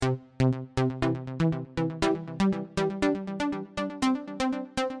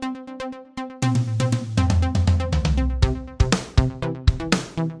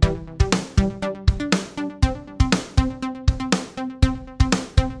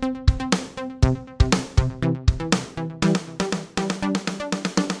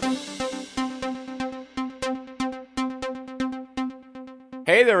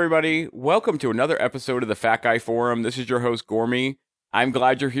Hey there, everybody. Welcome to another episode of the Fat Guy Forum. This is your host, Gormy. I'm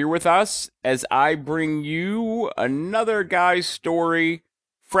glad you're here with us as I bring you another guy's story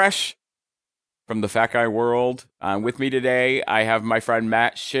fresh from the Fat Guy world. With me today, I have my friend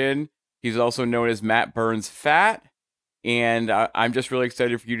Matt Shin. He's also known as Matt Burns Fat. And I'm just really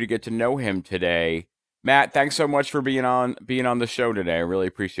excited for you to get to know him today. Matt, thanks so much for being on the show today. I really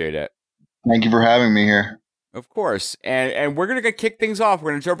appreciate it. Thank you for having me here. Of course. And we're going to kick things off.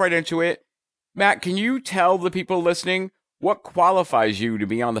 We're going to jump right into it. Matt, can you tell the people listening what qualifies you to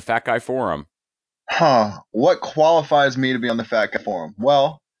be on the Fat Guy Forum? What qualifies me to be on the Fat Guy Forum?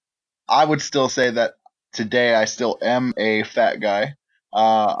 Well, I would still say that today I still am a fat guy.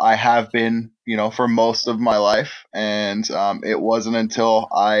 I have been, for most of my life. And it wasn't until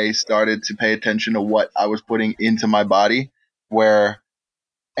I started to pay attention to what I was putting into my body where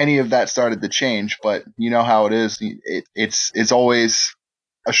any of that started to change. But you know how it is. It's always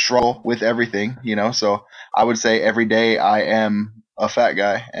a struggle with everything, so I would say every day I am a fat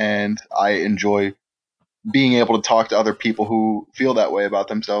guy, and I enjoy being able to talk to other people who feel that way about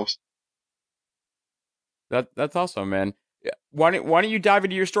themselves. That's awesome, man. Why don't you dive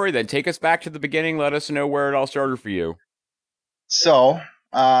into your story then? Take us back to the beginning. Let us know where it all started for you. So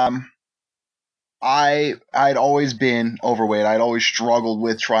I'd always been overweight. I'd always struggled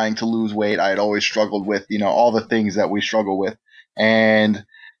with trying to lose weight. I'd always struggled with all the things that we struggle with. And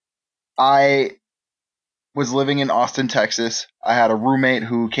I was living in Austin, Texas. I had a roommate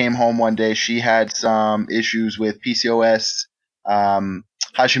who came home one day. She had some issues with PCOS,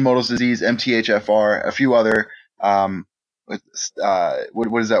 Hashimoto's disease, MTHFR, a few other, what is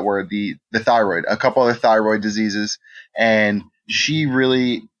that word? The thyroid, a couple other thyroid diseases. And she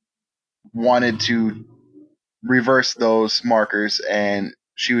really wanted to reverse those markers. And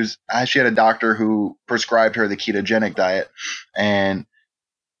she had a doctor who prescribed her the ketogenic diet. And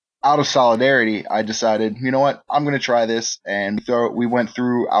out of solidarity, I decided, you know what, I'm going to try this. And we went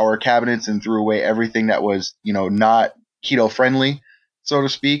through our cabinets and threw away everything that was, not keto friendly, so to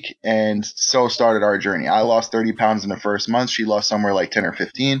speak. And so started our journey. I lost 30 pounds in the first month. She lost somewhere like 10 or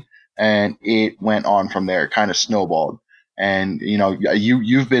 15. And it went on from there, kind of snowballed. And,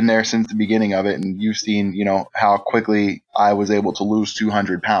 you've been there since the beginning of it, and you've seen, how quickly I was able to lose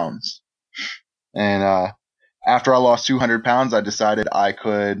 200 pounds. And, after I lost 200 pounds, I decided I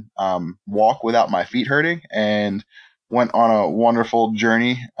could walk without my feet hurting, and went on a wonderful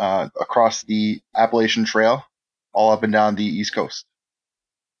journey across the Appalachian Trail, all up and down the East Coast.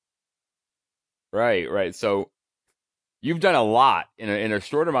 Right. So you've done a lot in a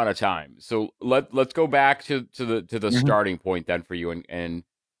short amount of time. So let's go back to the Mm-hmm. starting point then for you and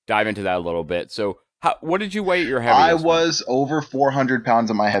dive into that a little bit. So what did you weigh at your I heaviest, man? was over 400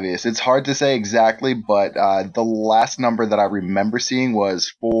 pounds at my heaviest. It's hard to say exactly, but the last number that I remember seeing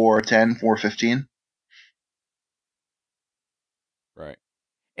was 410, 415. Right.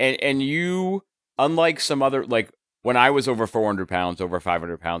 And you, unlike some other, like when I was over 400 pounds, over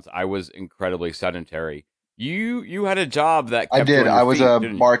 500 pounds, I was incredibly sedentary. You had a job that I kept you did. on I your was feet, a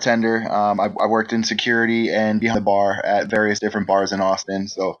didn't you? bartender. I worked in security and behind the bar at various different bars in Austin.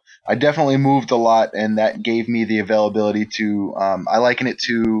 So I definitely moved a lot, and that gave me the availability to, I liken it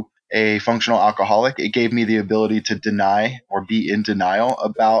to a functional alcoholic. It gave me the ability to deny or be in denial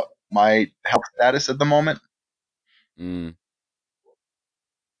about my health status at the moment. Mm.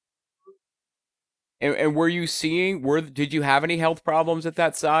 And were you seeing, did you have any health problems at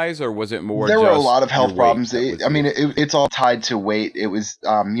that size, or was it more There were a just lot of your health weight problems. that was the issue? It's all tied to weight. It was,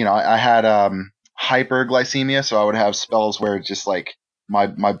 I had hyperglycemia, so I would have spells where just like my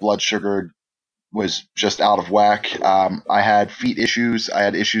blood sugar was just out of whack. I had feet issues. I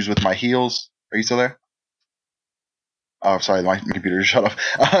had issues with my heels. Are you still there? Oh, sorry, my computer just shut off.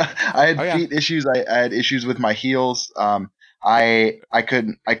 I Oh had yeah. feet issues. I had issues with my heels. I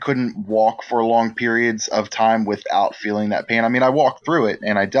couldn't walk for long periods of time without feeling that pain. I mean, I walked through it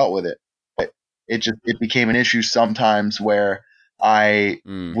and I dealt with it, but it became an issue sometimes where I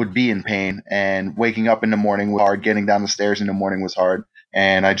Mm. would be in pain, and waking up in the morning was hard. Getting down the stairs in the morning was hard,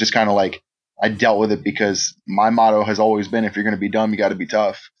 and I just kind of like I dealt with it because my motto has always been, if you're going to be dumb, you got to be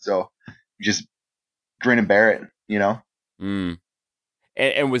tough. So just grin and bear it. Mm.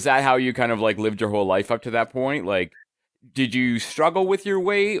 And was that how you kind of like lived your whole life up to that point? Like, did you struggle with your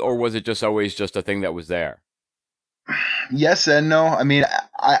weight, or was it just always just a thing that was there? Yes and no. I mean,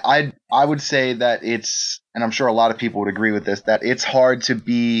 I would say that and I'm sure a lot of people would agree with this, that it's hard to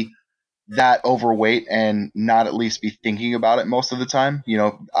be that overweight and not at least be thinking about it most of the time.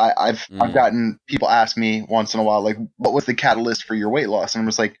 I've Mm. gotten people ask me once in a while, like, what was the catalyst for your weight loss? And I'm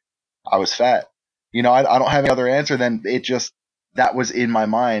just like, I was fat. I don't have any other answer than it just that was in my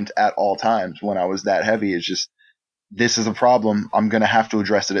mind at all times when I was that heavy. It's just, this is a problem. I'm going to have to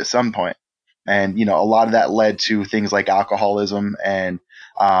address it at some point. And, a lot of that led to things like alcoholism and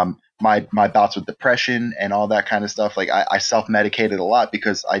my bouts with depression and all that kind of stuff. Like I self medicated a lot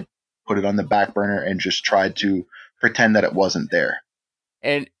because I put it on the back burner and just tried to pretend that it wasn't there.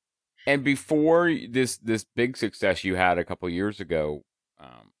 And before this big success you had a couple years ago,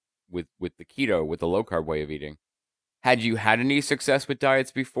 with the keto, with the low carb way of eating, had you had any success with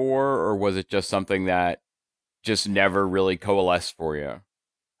diets before, or was it just something that just never really coalesced for you?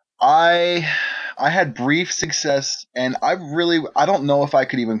 I I had brief success, and I don't know if I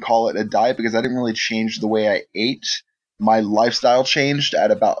could even call it a diet because I didn't really change the way I ate. My lifestyle changed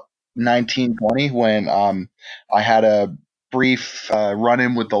at about 1920 when I had a brief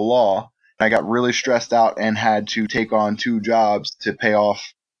run-in with the law. I got really stressed out and had to take on two jobs to pay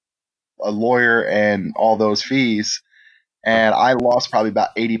off a lawyer and all those fees. And I lost probably about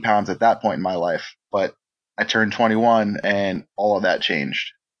 80 pounds at that point in my life. But I turned 21 and all of that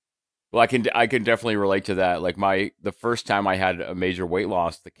changed. Well, I can definitely relate to that. Like the first time I had a major weight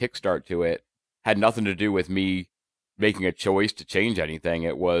loss, the kickstart to it had nothing to do with me making a choice to change anything.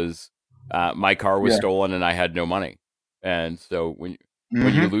 It was my car was Yeah. stolen and I had no money, and so when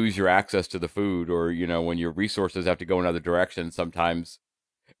you Hmm. lose your access to the food, or when your resources have to go another direction, sometimes,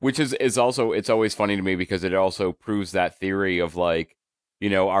 which is also, it's always funny to me because it also proves that theory of like,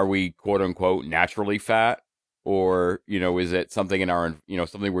 are we quote unquote naturally fat, or is it something in our,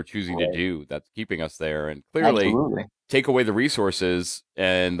 something we're choosing to Right. do that's keeping us there? And clearly, Absolutely. take away the resources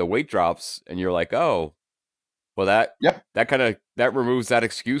and the weight drops, and you're like, oh, well, Yep. that kind of that removes that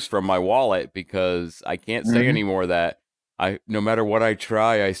excuse from my wallet, because I can't say Hmm. anymore that no matter what I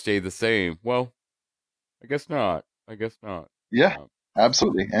try, I stay the same. Well, I guess not. I guess not. Yeah. Um,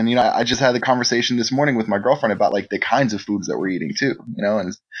 Absolutely. And I just had a conversation this morning with my girlfriend about like the kinds of foods that we're eating too.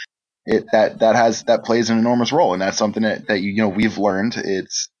 And that plays an enormous role, and that's something that we've learned.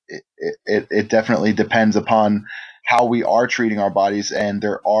 It definitely depends upon how we are treating our bodies, and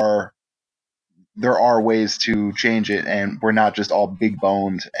there are ways to change it, and we're not just all big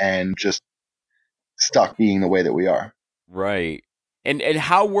boned and just stuck being the way that we are. Right. And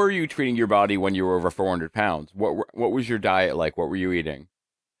how were you treating your body when you were over 400 pounds? What was your diet like? What were you eating?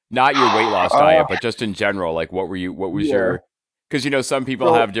 Not your weight loss Uh, diet, but just in general. Like, what was yeah. your? Because some people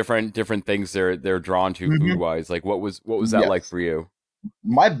So, have different things they're drawn to food mhm, wise. Like, what was that like yes, for you?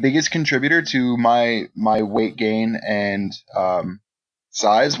 my biggest contributor to my weight gain and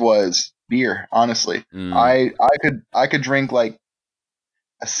size was beer. Honestly, Mm, I could drink like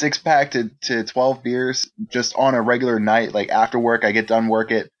a 6 pack to 12 beers just on a regular night. Like after work, I get done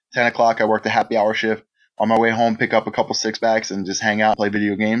work at 10 o'clock. I work the happy hour shift. On my way home, pick up a couple 6 packs and just hang out, play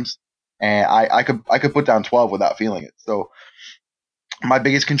video games. And I could put down 12 without feeling it. So my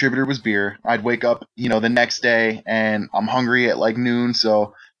biggest contributor was beer. I'd wake up, the next day and I'm hungry at like noon.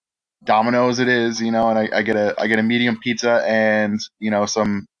 So Domino's it is, and I get a medium pizza and,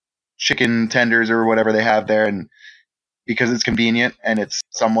 some chicken tenders or whatever they have there. And because it's convenient and it's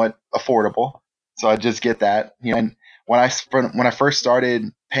somewhat affordable. So I just get that. And when I first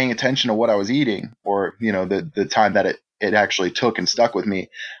started paying attention to what I was eating, or the time that it actually took and stuck with me,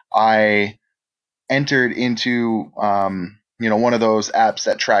 I entered into one of those apps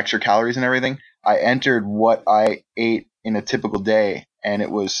that tracks your calories and everything. I entered what I ate in a typical day, and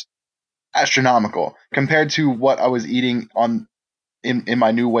it was astronomical compared to what I was eating in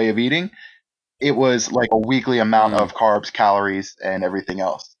my new way of eating. It was like a weekly amount mm. of carbs, calories, and everything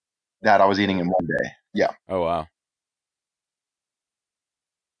else that I was eating in one day. Yeah. Oh wow,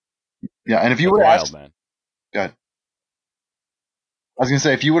 Yeah. And if you that's would have wild, asked, man. good. I was going to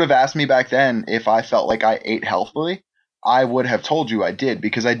say, if you would have asked me back then if I felt like I ate healthfully, I would have told you I did,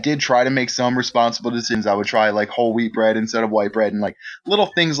 because I did try to make some responsible decisions. I would try like whole wheat bread instead of white bread and like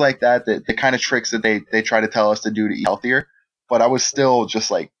little things like that, the kind of tricks that they try to tell us to do to eat healthier. But I was still just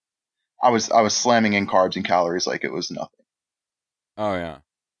like, I was slamming in carbs and calories like it was nothing. Oh yeah.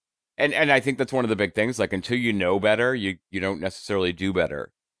 And I think that's one of the big things. Like, until you know better, you don't necessarily do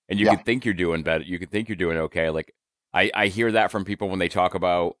better. And you Yeah. could think you're doing better. You could think you're doing okay. Like, I hear that from people when they talk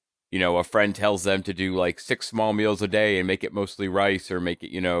about, a friend tells them to do like 6 small meals a day and make it mostly rice, or make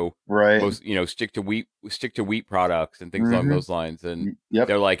it, Right. most, stick to wheat products and things along Mm-hmm. those lines. And Yep.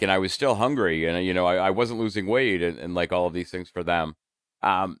 they're like, and I was still hungry, and I wasn't losing weight, and like all of these things for them.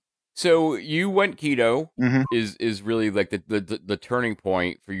 Um, so you went keto, Mm-hmm. is really like the turning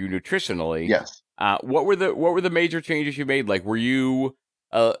point for you nutritionally. Yes. What were the major changes you made? Like, were you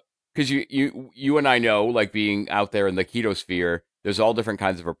because you and I know, like, being out there in the keto sphere, there's all different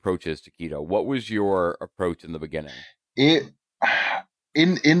kinds of approaches to keto. What was your approach in the beginning? It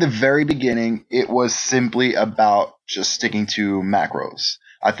in the very beginning, it was simply about just sticking to macros.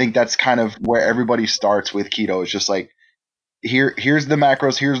 I think that's kind of where everybody starts with keto. It's just like here's the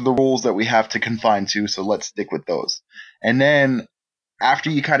macros, here's the rules that we have to confine to, so let's stick with those. And then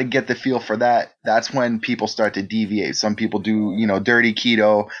after you kind of get the feel for that, that's when people start to deviate. Some people do, dirty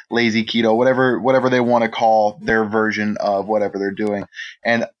keto, lazy keto, whatever they want to call their version of whatever they're doing.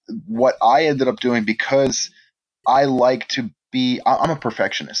 And what I ended up doing, because I like to I'm a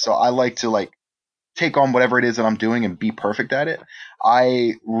perfectionist, so I like to like take on whatever it is that I'm doing and be perfect at it.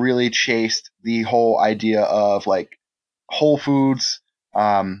 I really chased the whole idea of like whole foods,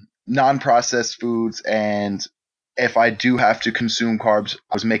 non-processed foods, and if I do have to consume carbs,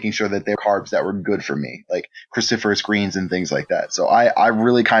 I was making sure that they're carbs that were good for me, like cruciferous greens and things like that. So I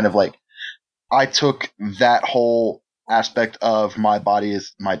really kind of like I took that whole aspect of my body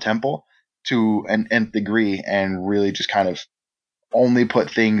as my temple to an nth degree and really just kind of only put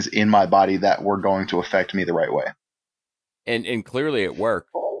things in my body that were going to affect me the right way. And clearly it worked.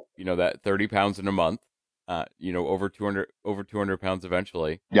 That 30 pounds in a month, over 200 pounds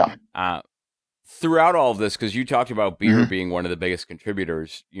eventually. Yeah. Throughout all of this, because you talked about beer Mhm. being one of the biggest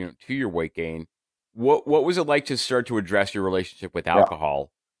contributors, to your weight gain. What was it like to start to address your relationship with Yeah.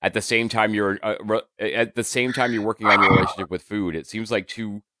 alcohol at the same time you're working on your relationship with food? It seems like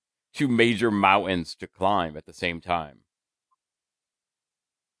two major mountains to climb at the same time.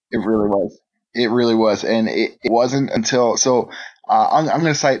 It really was. It really was. And it wasn't until, so I'm going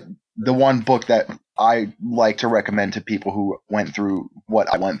to cite the one book that I like to recommend to people who went through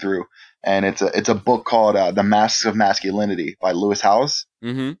what I went through. And it's a book called The Masks of Masculinity by Lewis Howes.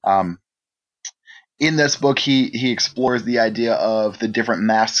 Mm-hmm. In this book, he explores the idea of the different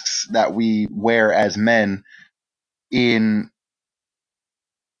masks that we wear as men in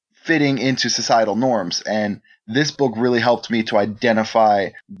fitting into societal norms. And this book really helped me to identify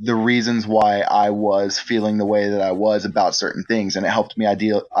the reasons why I was feeling the way that I was about certain things. And it helped me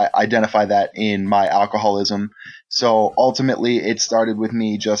identify that in my alcoholism. So ultimately, it started with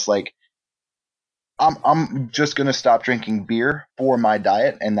me just like, I'm just going to stop drinking beer for my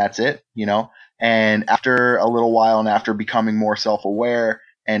diet, and that's it, And after a little while, and after becoming more self aware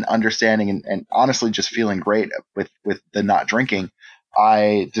and understanding, and honestly just feeling great with the not drinking,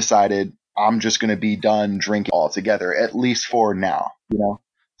 I decided I'm just going to be done drinking altogether, at least for now.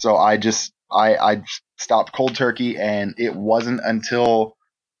 So I stopped cold turkey, and it wasn't until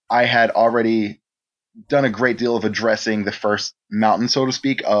I had already done a great deal of addressing the first mountain, so to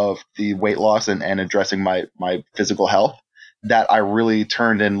speak, of the weight loss and addressing my physical health, that I really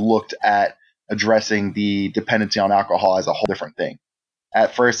turned and looked at addressing the dependency on alcohol as a whole different thing.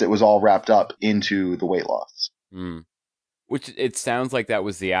 At first, it was all wrapped up into the weight loss. Mm. Which it sounds like that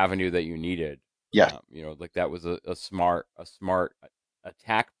was the avenue that you needed. Yes. Like that was a smart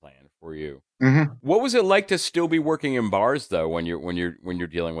attack plan for you. Mm-hmm. What was it like to still be working in bars though when you're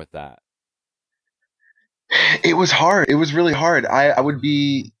dealing with that? It was hard. It was really hard. I would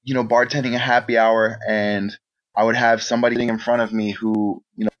be, bartending a happy hour, and I would have somebody sitting in front of me who,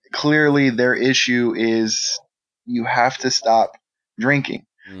 clearly their issue is you have to stop drinking.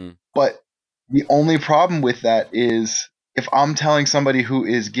 Mm. But the only problem with that is if I'm telling somebody who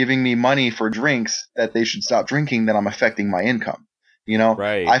is giving me money for drinks that they should stop drinking, then I'm affecting my income.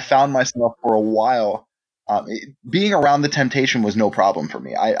 Right. I found myself for a while being around the temptation was no problem for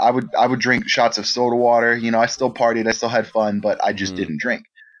me. I would drink shots of soda water. I still partied, I still had fun, but I just didn't drink.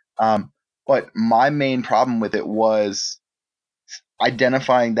 But my main problem with it was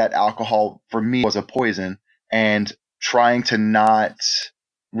identifying that alcohol for me was a poison, and trying to not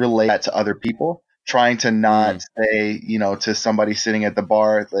relate that to other people. Trying to not say, to somebody sitting at the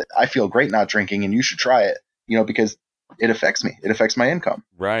bar that I feel great not drinking and you should try it, because it affects me. It affects my income.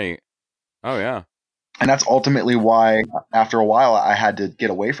 Right. Oh yeah. And that's ultimately why, after a while, I had to get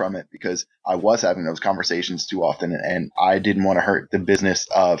away from it, because I was having those conversations too often, and I didn't want to hurt the business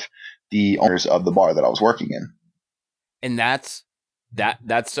of the owners of the bar that I was working in. And that's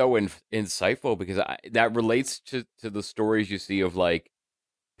so insightful, because that relates to the stories you see of like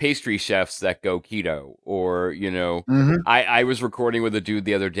pastry chefs that go keto, or Mm-hmm. I was recording with a dude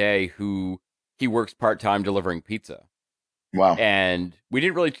the other day who he works part-time delivering pizza. Wow. And we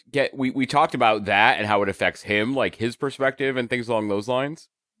didn't really we talked about that and how it affects him, like his perspective and things along those lines.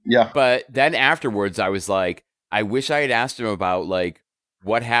 Yeah. But then afterwards I was like, I wish I had asked him about like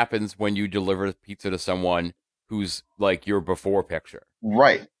what happens when you deliver pizza to someone who's like your before picture.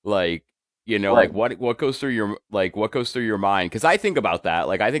 Right. Like, Right. like what goes through your mind? Because I think about that.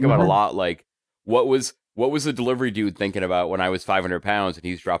 Like I think about a lot, like what was what was the delivery dude thinking about when I was 500 pounds and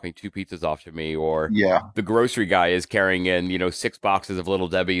he's dropping 2 pizzas off to me? Or Yeah. the grocery guy is carrying in, 6 boxes of Little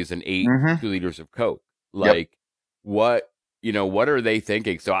Debbie's and eight Hmm. 2 liters of Coke. Yep. Like, what, what are they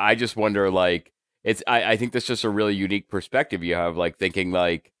thinking? So I just wonder, like, I think that's just a really unique perspective you have, like, thinking,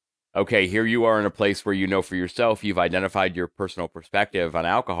 like, okay, here you are in a place where for yourself, you've identified your personal perspective on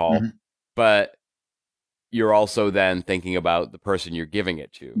alcohol, Hmm. but you're also then thinking about the person you're giving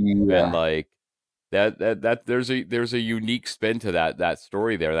it to. And Yeah. like that there's a unique spin to that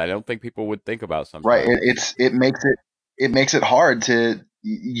story there that I don't think people would think about Right. sometimes. It makes it hard to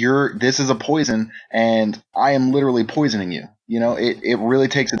this is a poison and I am literally poisoning you. It really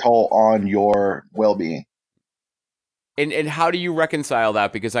takes a toll on your well being. And how do you reconcile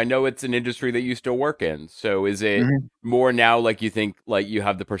that? Because I know it's an industry that you still work in. So is it Hmm. more now, like, you think, like, you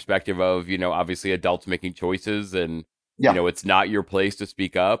have the perspective of, obviously adults making choices, and Yeah. it's not your place to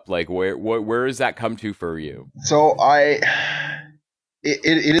speak up? Like, where does that come to for you? So it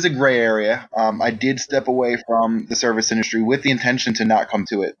is a gray area. I did step away from the service industry with the intention to not come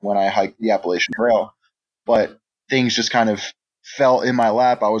to it when I hiked the Appalachian Trail, but things just kind of fell in my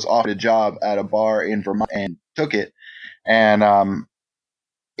lap. I was offered a job at a bar in Vermont and took it. And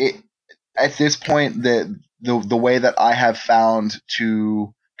it at this point, the way that I have found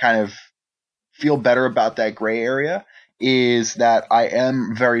to kind of feel better about that gray area is that I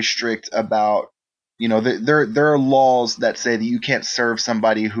am very strict about, there are laws that say that you can't serve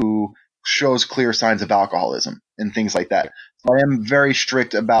somebody who shows clear signs of alcoholism and things like that. So I am very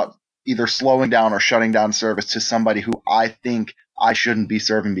strict about either slowing down or shutting down service to somebody who I think I shouldn't be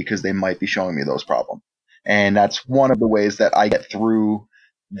serving because they might be showing me those problems. And that's one of the ways that I get through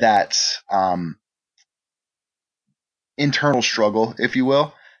that internal struggle, if you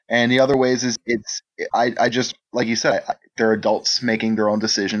will. And the other ways is I just, like you said, they're adults making their own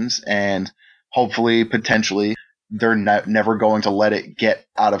decisions, and hopefully, potentially, they're never going to let it get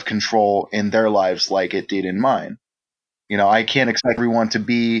out of control in their lives like it did in mine. I can't expect everyone to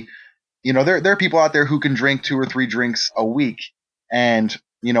be, there are people out there who can drink 2 or 3 drinks a week and,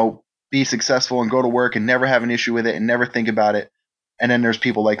 be successful and go to work and never have an issue with it and never think about it. And then there's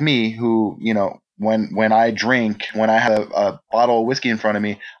people like me who, when I drink, when I have a bottle of whiskey in front of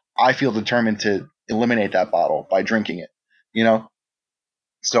me, I feel determined to eliminate that bottle by drinking it, you know?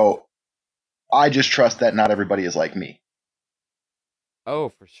 So I just trust that not everybody is like me. Oh,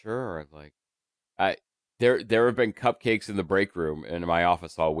 for sure. Like, I there have been cupcakes in the break room in my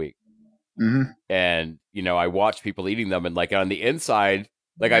office all week. Hmm. And I watch people eating them, and like on the inside,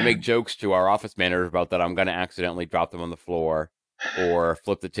 like, I make jokes to our office manager about that I'm going to accidentally drop them on the floor or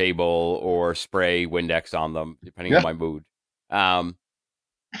flip the table or spray Windex on them depending on Yeah. my mood. um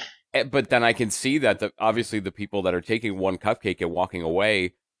but then I can see that obviously the people that are taking one cupcake and walking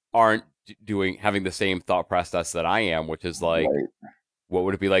away aren't having the same thought process that I am, which is like, Right. what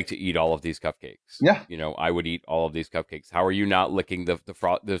would it be like to eat all of these cupcakes? Yeah. I would eat all of these cupcakes. How are you not licking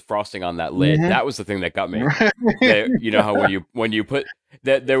the frosting on that lid? Hmm. That was the thing that got me. That, how when you put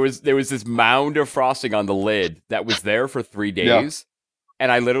that, there was this mound of frosting on the lid that was there for 3 Yeah. days,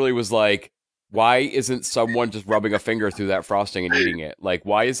 and I literally was like, why isn't someone just rubbing a finger through that frosting and eating it? Like,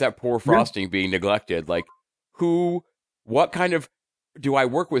 why is that poor Yeah. frosting being neglected? Like, who what kind of do I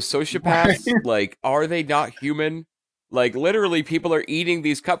work with Right. sociopaths? Like, are they not human? Like, literally, people are eating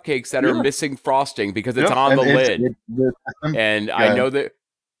these cupcakes that are Yeah. missing frosting because it's Yeah. on And the lid. the system. And I Yeah. know that,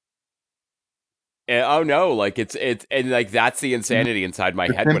 oh no, like, it's and like, that's the Mhm. insanity inside my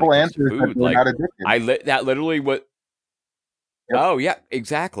The head when it simple comes to answer is that food. they're Like, not addicted. that literally what Yep. oh yeah,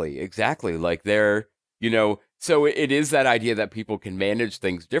 exactly, exactly. Like, so it is that idea that people can manage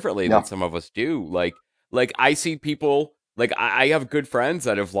things differently than Yeah. some of us do. Like, I see people, like, I have good friends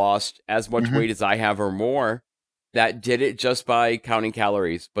that have lost as much Hmm. weight as I have or more, that did it just by counting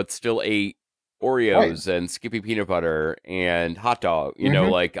calories, but still ate Right. Oreos and Skippy peanut butter and hot dog, Hmm.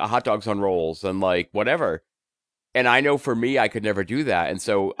 like, hot dogs on rolls and like whatever. And I know for me, I could never do that. And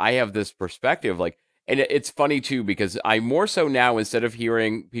so I have this perspective, like, and it's funny too, because I more so now, instead of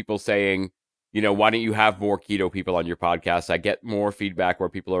hearing people saying, why don't you have more keto people on your podcast? I get more feedback where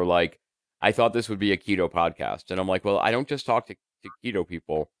people are like, I thought this would be a keto podcast. And I'm like, well, I don't just talk to keto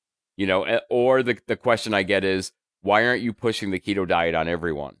people, or the question I get is, why aren't you pushing the keto diet on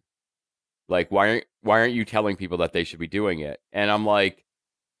everyone? Like, why aren't you telling people that they should be doing it? And I'm like,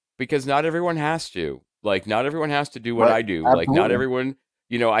 because not everyone has to. Like, not everyone has to do what Right. I do. Like, not Absolutely. everyone,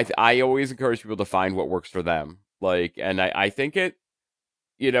 I always encourage people to find what works for them. Like, and I think it,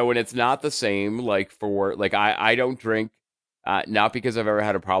 and it's not the same, like, for, like, I don't drink, not because I've ever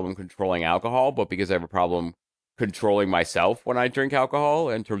had a problem controlling alcohol, but because I have a problem controlling myself when I drink alcohol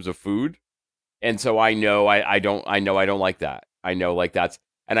in terms of food. And so I know I don't like that. I know like that's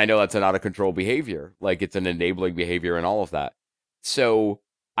and I know that's an out of control behavior. Like it's an enabling behavior and all of that. So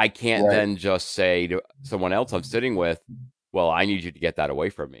I can't Right. then just say to someone else I'm sitting with, well, I need you to get that away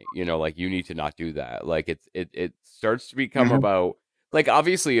from me. Like you need to not do that. Like it starts to become Hmm. about like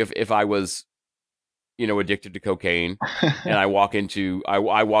obviously if I was, addicted to cocaine and I walked into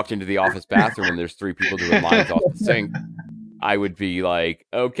the office bathroom and there's three people doing lines off the sink, I would be like,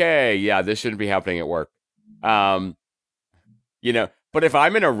 okay, yeah, this shouldn't be happening at work. Um, but if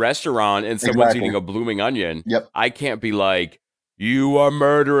I'm in a restaurant and someone's Exactly. eating a blooming onion, Yep. I can't be like, you are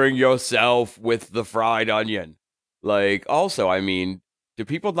murdering yourself with the fried onion. Like, also, I mean, do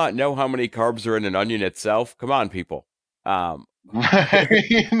people not know how many carbs are in an onion itself? Come on, people. Um, Right.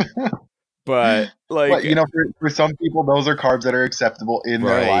 but But like, for some people, those are carbs that are acceptable in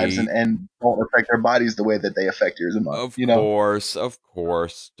their lives right. and don't affect their bodies the way that they affect yours and mine. Of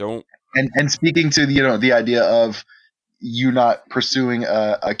course. Don't. And speaking to the idea of you not pursuing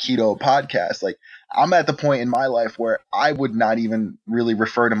a keto podcast, like I'm at the point in my life where I would not even really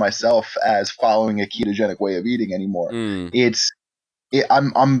refer to myself as following a ketogenic way of eating anymore. Mm, It's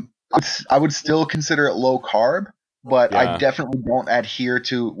I would still consider it low carb, but I yeah. definitely don't adhere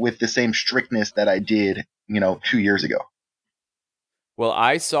to with the same strictness that I did 2 years ago. Well,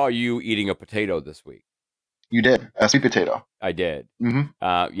 I saw you eating a potato this week. You did a sweet potato. I did. Hmm.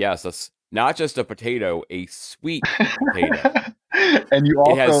 Yes, not just a potato, a sweet potato. And you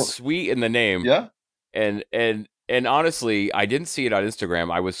It has also, sweet in the name, yeah. and honestly, I didn't see it on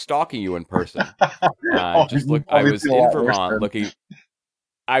Instagram. I was stalking you in person. Oh, Just you look. I probably was feel a in lot worse Vermont then. looking.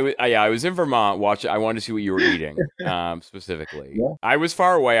 Yeah, I was in Vermont watching. I wanted to see what you were eating, specifically. Yeah. I was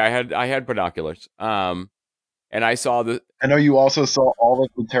far away. I had binoculars. And I saw the. I know you also saw all of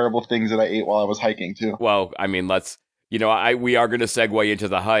the terrible things that I ate while I was hiking too. Well, I mean, let's. We are going to segue into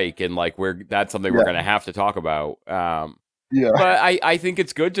the hike, and like that's something we're Yeah. going to have to talk about. Yeah. But I think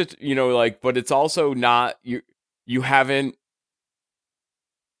it's good to but it's also not you haven't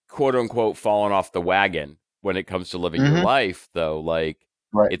quote unquote fallen off the wagon when it comes to living your Hmm. life though. Like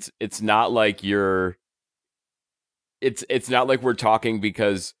Right. it's not like it's not like we're talking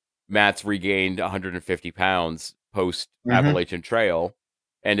because Matt's regained 150 pounds post Hmm. Appalachian Trail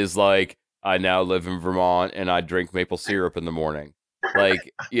and is like, I now live in Vermont and I drink maple syrup in the morning.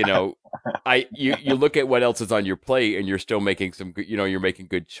 Like, you look at what else is on your plate and you're still making you're making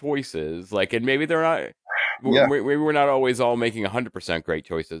good choices. Like, and maybe they're not, Yeah. maybe we're not always all making 100% great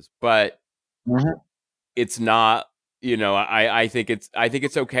choices, but Hmm. it's not, I think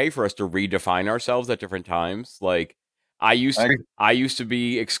it's okay for us to redefine ourselves at different times. Like, I used I agree. I used to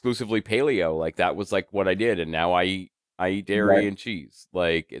be exclusively paleo. Like that was like what I did, and now I eat dairy Right. and cheese.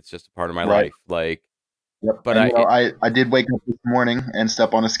 Like it's just a part of my Right. life. Like, Yep. but And I did wake up this morning and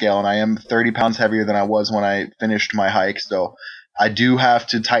step on a scale, and I am 30 pounds heavier than I was when I finished my hike. So I do have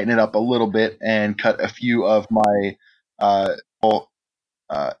to tighten it up a little bit and cut a few of my uh,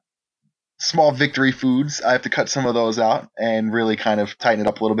 uh, small victory foods. I have to cut some of those out and really kind of tighten it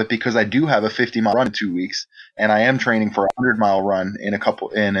up a little bit because I do have a 50-mile run in 2 weeks, and I am training for a 100-mile run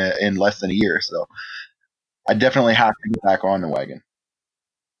in less than a year. So I definitely have to get back on the wagon.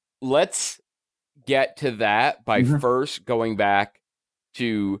 let's get to that by Hmm. first going back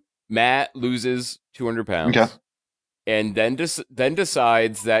to Matt loses 200 Okay. pounds and then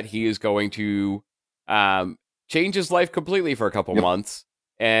decides that he is going to um, change his life completely for a couple Yep. months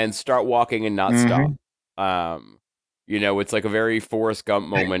and start walking and not stop. Hmm. Um, it's like a very Forrest Gump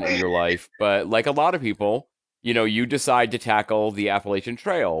moment in your life, but like a lot of people, you decide to tackle the Appalachian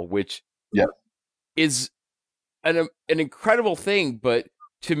Trail, which Yep. is an incredible thing. But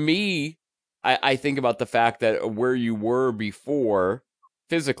to me, I think about the fact that where you were before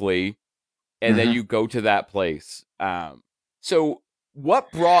physically, and then Hmm. you go to that place. So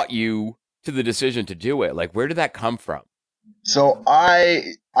what brought you to the decision to do it? Like, where did that come from? So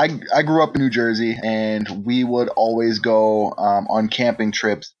I grew up in New Jersey, and we would always go on camping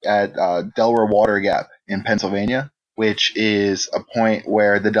trips at Delaware Water Gap in Pennsylvania, which is a point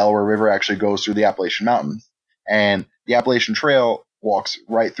where the Delaware River actually goes through the Appalachian Mountains, and the Appalachian Trail walks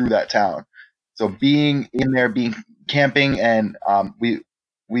right through that town. So being in there, being camping, and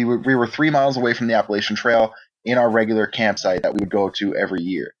we were 3 miles away from the Appalachian Trail in our regular campsite that we would go to every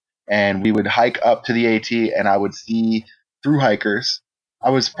year, and we would hike up to the AT, and I would see through hikers. I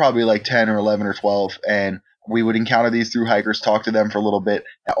was probably like 10 or 11 or 12, and we would encounter these through hikers, talk to them for a little bit.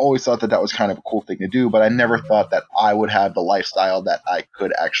 I always thought that was kind of a cool thing to do, but I never thought that I would have the lifestyle that I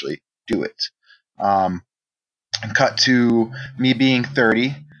could actually do it. Um, cut to me being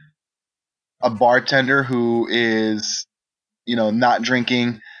 30, a bartender who is, not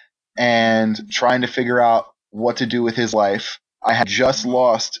drinking and trying to figure out what to do with his life. I had just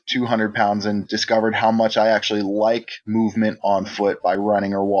lost 200 pounds and discovered how much I actually like movement on foot by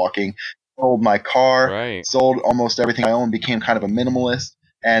running or walking. Sold my car, Right. sold almost everything I owned, became kind of a minimalist,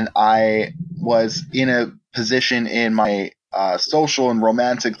 and I was in a position in my social and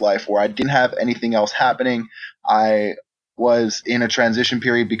romantic life where I didn't have anything else happening. I was in a transition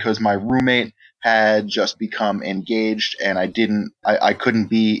period because my roommate had just become engaged and I couldn't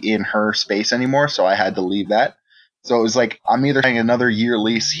be in her space anymore, so I had to leave that. So it was like I'm either getting another year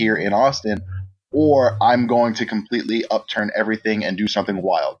lease here in Austin or I'm going to completely upturn everything and do something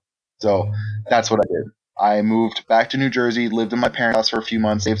wild. So that's what I did. I moved back to New Jersey, lived in my parents' house for a few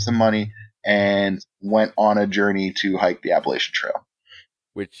months, saved some money, and went on a journey to hike the Appalachian Trail.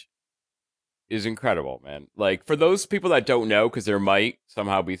 Which is incredible, man. Like for those people that don't know, because there might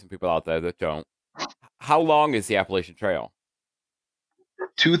somehow be some people out there that don't. How long is the Appalachian Trail?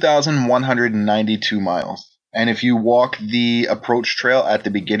 2,192 miles. And if you walk the approach trail at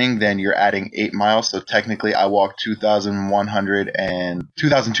the beginning, then you're adding 8 miles. So technically, I walked 2,100 and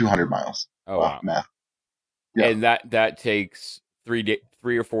 2,200 miles. Oh wow! Math. Yeah. And that takes 3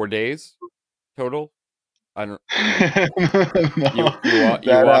 or 4 days total. I don't. You you walk you walk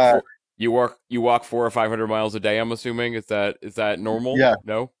that for you walk 400 or 500 miles a day. I'm assuming is that normal? yeah,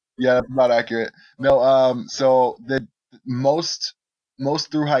 No. yeah, that's about accurate. No, so the most most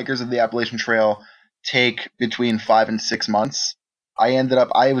through hikers of the Appalachian Trail take between 5 and 6 months. I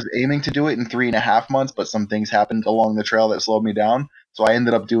was aiming to do it in 3.5 months, but some things happened along the trail that slowed me down. So I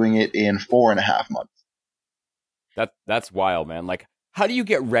ended up doing it in 4.5 months. That's wild, man. Like, how do you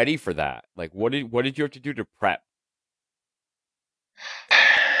get ready for that? Like, what did you have to do to prep?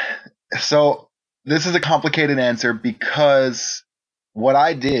 So this is a complicated answer because what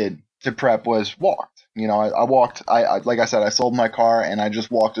I did to prep was walked. I walked. I like I said, I sold my car and I just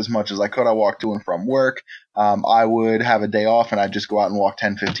walked as much as I could. I walked to and from work. I would have a day off and I'd just go out and walk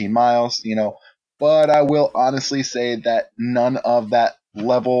 10, 15 miles. But I will honestly say that none of that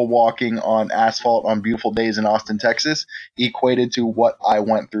level walking on asphalt on beautiful days in Austin, Texas, equated to what I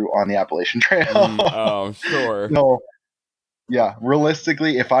went through on the Appalachian Trail. Oh, sure. So yeah,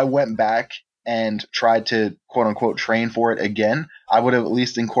 realistically, if I went back and tried to quote unquote train for it again, I would have at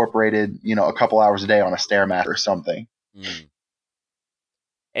least incorporated, a couple hours a day on a stairmaster or something. Mm.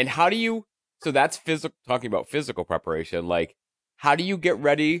 And how do you? So that's physical. Talking about physical preparation, like how do you get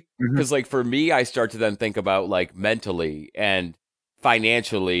ready? Mm-hmm. Because like for me, I start to then think about like mentally and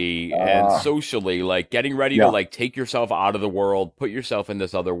financially and socially, like getting ready to Yeah. like take yourself out of the world, put yourself in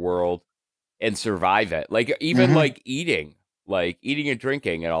this other world, and survive it. Like even Mm-hmm. like eating and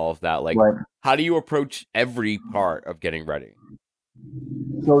drinking and all of that. Like Right. how do you approach every part of getting ready?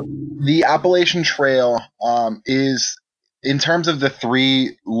 So the Appalachian Trail is, in terms of the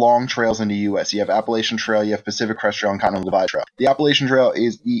three long trails in the U.S., you have Appalachian Trail, you have Pacific Crest Trail, and Continental Divide Trail. The Appalachian Trail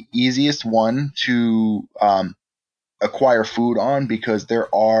is the easiest one to acquire food on because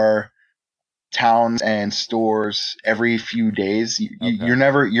there are towns and stores every few days. Okay. You're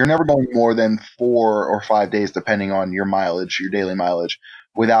never going more than 4 or 5 days, depending on your mileage, your daily mileage,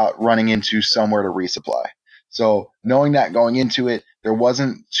 without running into somewhere to resupply. So knowing that going into it, there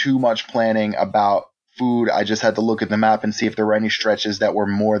wasn't too much planning about food. I just had to look at the map and see if there were any stretches that were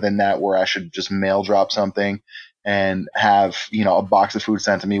more than that where I should just mail drop something and have, a box of food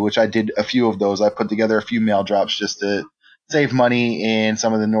sent to me, which I did a few of those. I put together a few mail drops just to save money in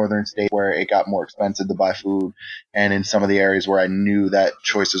some of the northern states where it got more expensive to buy food, and in some of the areas where I knew that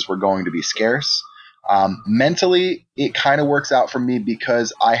choices were going to be scarce. Mentally, it kind of works out for me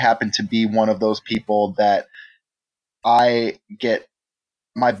because I happen to be one of those people that I get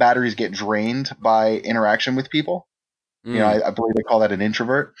my batteries get drained by interaction with people. Mm, I believe they call that an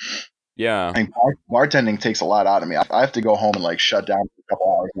introvert. yeah. And bartending takes a lot out of me. I have to go home and like shut down for a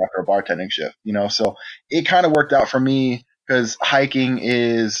couple hours after a bartending shift, So it kind of worked out for me because hiking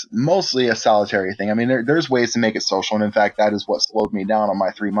is mostly a solitary thing. I mean, there's ways to make it social, and in fact, that is what slowed me down on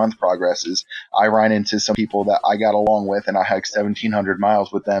my 3 month progress. Is I ran into some people that I got along with, and I hiked 1,700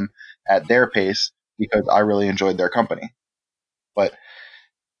 miles with them at their pace because I really enjoyed their company. But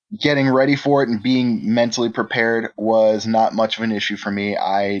getting ready for it and being mentally prepared was not much of an issue for me.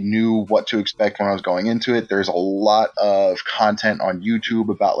 I knew what to expect when I was going into it. There's a lot of content on YouTube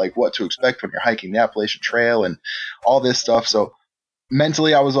about like what to expect when you're hiking the Appalachian Trail and all this stuff. So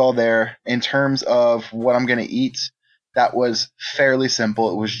mentally I was all there. In terms of what I'm going to eat, that was fairly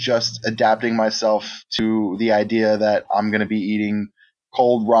simple. It was just adapting myself to the idea that I'm going to be eating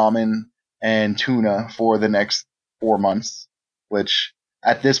cold ramen and tuna for the next 4 months, which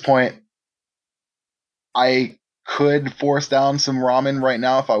at this point I could force down some ramen right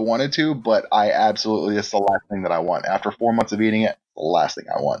now if I wanted to, but I absolutely, it's the last thing that I want. After 4 months of eating it, the last thing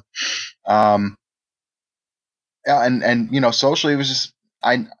I want. Um, yeah, and socially, it was just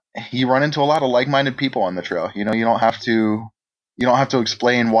I. You run into a lot of like-minded people on the trail. You don't have to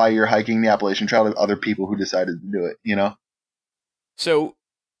explain why you're hiking the Appalachian Trail to other people who decided to do it. So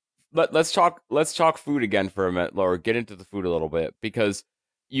let's talk food again for a minute, Laura. Get into the food a little bit because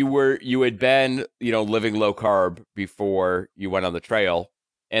you had been living low carb before you went on the trail,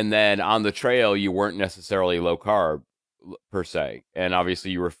 and then on the trail you weren't necessarily low carb per se, and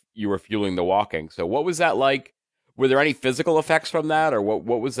obviously you were fueling the walking. So what was that like? Were there any physical effects from that, or what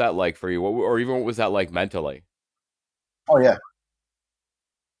was that like for you? Or even what was that like mentally? Oh yeah,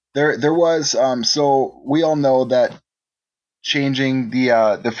 there was. So we all know that changing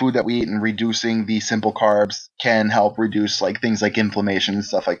the food that we eat and reducing the simple carbs can help reduce like things like inflammation and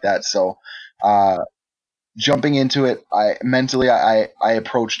stuff like that. So, uh, jumping into it, I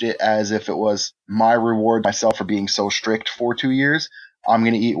approached it as if it was my reward myself for being so strict for 2 years. I'm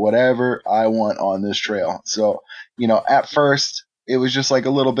gonna eat whatever I want on this trail. So, at first it was just like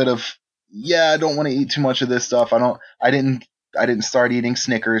a little bit of, yeah, I don't want to eat too much of this stuff. I didn't start eating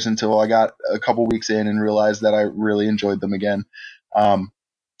Snickers until I got a couple weeks in and realized that I really enjoyed them again. Um,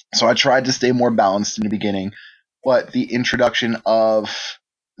 so I tried to stay more balanced in the beginning, but the introduction of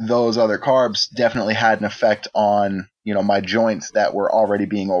those other carbs definitely had an effect on my joints that were already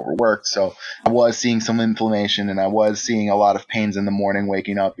being overworked. So I was seeing some inflammation and I was seeing a lot of pains in the morning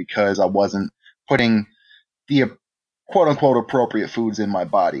waking up because I wasn't putting the quote unquote appropriate foods in my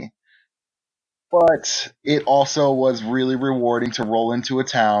body. But it also was really rewarding to roll into a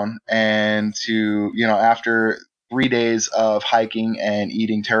town and to, after 3 days of hiking and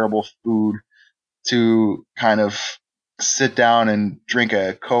eating terrible food, to kind of sit down and drink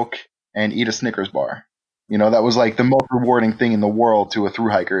a Coke and eat a Snickers bar. That was like the most rewarding thing in the world to a thru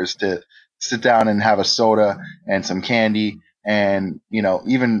hiker, is to sit down and have a soda and some candy and,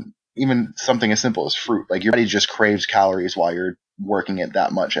 even something as simple as fruit. Like your body just craves calories while you're working it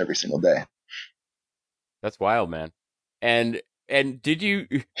that much every single day. That's wild, man. And did you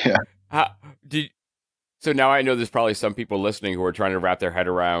Yeah. how did so now I know there's probably some people listening who are trying to wrap their head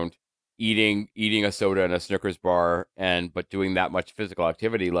around eating a soda and a Snickers bar and but doing that much physical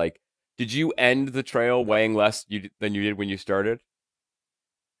activity. Like, did you end the trail weighing less than you did when you started?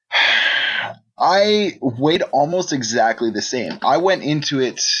 I weighed almost exactly the same. I went into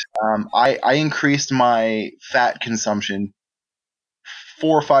it. I increased my fat consumption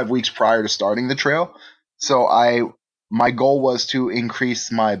 4 or 5 weeks prior to starting the trail. So my goal was to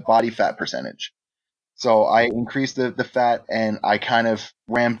increase my body fat percentage. So I increased the fat and I kind of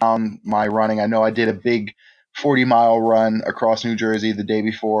ramped down my running. I know I did a big 40-mile run across New Jersey the day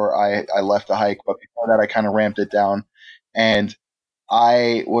before I left the hike, but before that I kind of ramped it down. And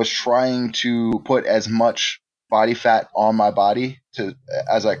I was trying to put as much body fat on my body to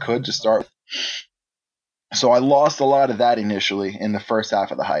as I could to start. So I lost a lot of that initially in the first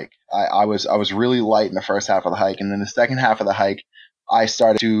half of the hike. I was really light in the first half of the hike, and then the second half of the hike, I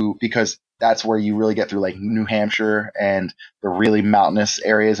started to, because that's where you really get through like New Hampshire and the really mountainous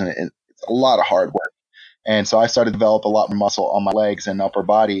areas, and it's a lot of hard work. And so I started to develop a lot more muscle on my legs and upper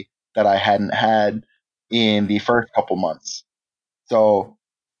body that I hadn't had in the first couple months. So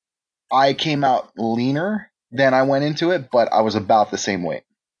I came out leaner than I went into it, but I was about the same weight.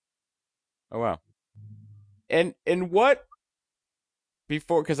 Oh wow. And what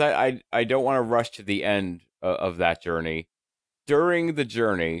before because I don't want to rush to the end of that journey. During the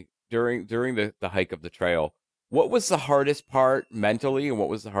journey, during the hike of the trail, what was the hardest part mentally and what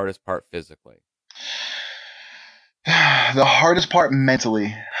was the hardest part physically? The hardest part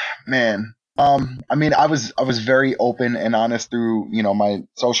mentally, man. I mean, I was very open and honest through my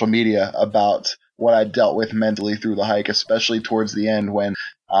social media about what I dealt with mentally through the hike, especially towards the end when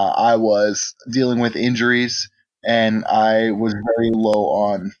I was dealing with injuries and I was very low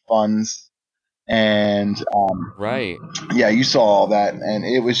on funds. And Right. yeah, you saw all that, and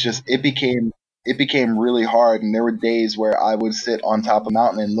it became really hard. And there were days where I would sit on top of a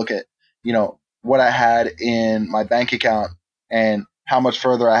mountain and look at what I had in my bank account and how much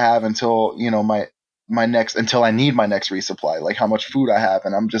further I have until my next until I need my next resupply, like how much food I have,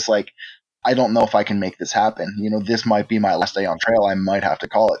 and I'm just like, I don't know if I can make this happen. This might be my last day on trail. I might have to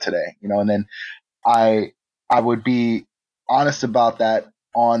call it today. And then I I would be honest about that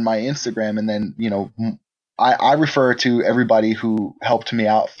on my Instagram, and then I refer to everybody who helped me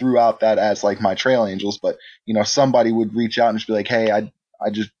out throughout that as like my trail angels. But somebody would reach out and just be like, "Hey, I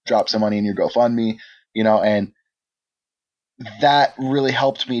just dropped some money in your GoFundMe," and that really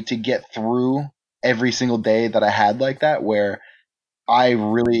helped me to get through every single day that I had like that, where I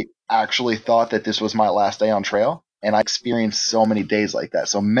really actually thought that this was my last day on trail. And I experienced so many days like that.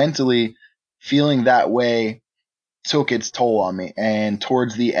 So mentally feeling that way took its toll on me. And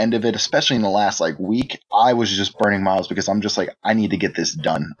towards the end of it, especially in the last like week, I was just burning miles because I'm just like, I need to get this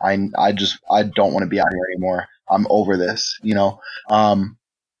done. I don't want to be out here anymore. I'm over this, you know? Um,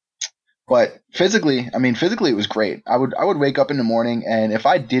 but physically it was great. I would wake up in the morning, and if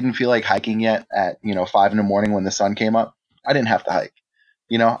I didn't feel like hiking yet at, 5 in the morning when the sun came up, I didn't have to hike.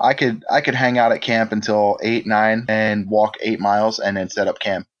 I could hang out at camp until 8, 9 and walk 8 miles and then set up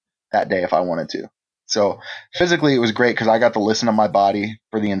camp that day if I wanted to. So physically it was great because I got to listen to my body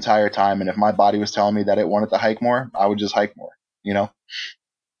for the entire time, and if my body was telling me that it wanted to hike more, I would just hike more, you know?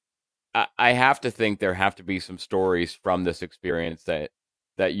 I have to think there have to be some stories from this experience that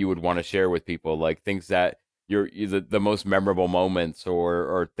you would want to share with people, like things that the most memorable moments,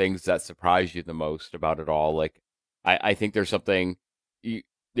 or things that surprised you the most about it all. Like I think there's something you,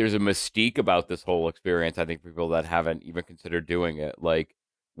 there's a mystique about this whole experience. I think people that haven't even considered doing it, like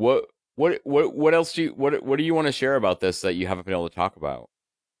what what else what do you want to share about this that you haven't been able to talk about?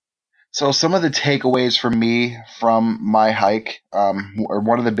 So some of the takeaways for me from my hike, or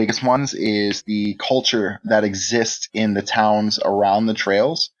one of the biggest ones, is the culture that exists in the towns around the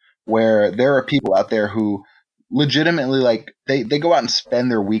trails, where there are people out there who legitimately like they go out and spend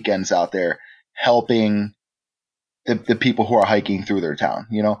their weekends out there helping the people who are hiking through their town.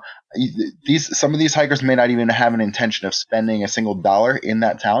 These some of these hikers may not even have an intention of spending a single dollar in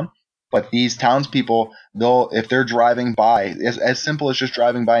that town, but these townspeople, they'll if they're driving by, as simple as just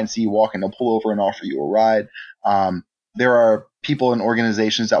driving by and see you walking, they'll pull over and offer you a ride. There are people and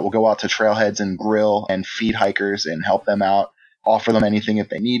organizations that will go out to trailheads and grill and feed hikers and help them out, offer them anything if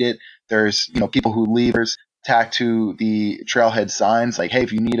they need it. There's people who leave tacked to the trailhead signs like, hey,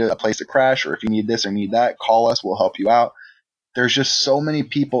 if you need a place to crash, or if you need this or need that, call us, we'll help you out. There's just so many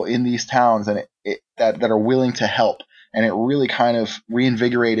people in these towns, and that are willing to help, and it really kind of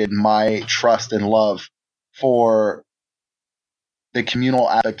reinvigorated my trust and love for the communal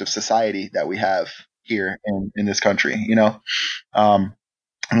aspect of society that we have here in this country. Um,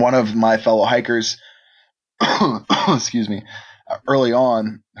 One of my fellow hikers, excuse me, early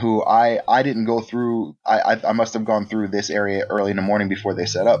on, who I didn't go through. I must have gone through this area early in the morning before they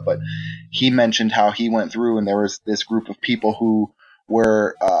set up, but he mentioned how he went through, and there was this group of people who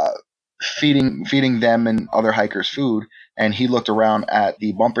were feeding them and other hikers food, and he looked around at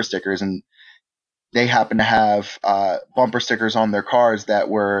the bumper stickers, and they happened to have bumper stickers on their cars that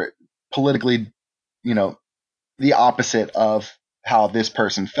were politically, you know, the opposite of how this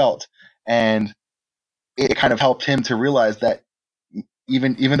person felt, and it kind of helped him to realize that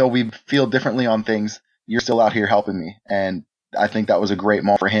even though we feel differently on things, you're still out here helping me. And I think that was a great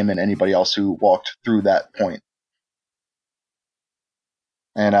moment for him and anybody else who walked through that point.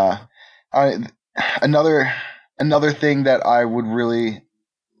 And I, another another thing that I would really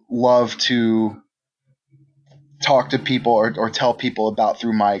love to talk to people, or tell people about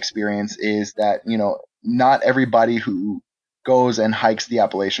through my experience, is that not everybody who goes and hikes the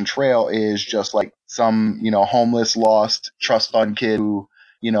Appalachian Trail is just like some homeless, lost trust fund kid who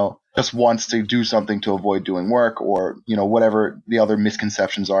just wants to do something to avoid doing work, or whatever the other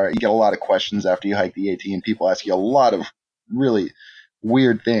misconceptions are. You get a lot of questions after you hike the AT, and people ask you a lot of really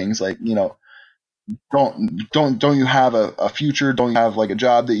weird things like don't you have a future? Don't you have like a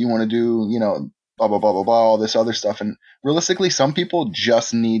job that you want to do? Blah blah blah blah blah, all this other stuff. And realistically, some people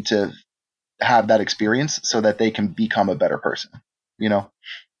just need to have that experience so that they can become a better person. You know?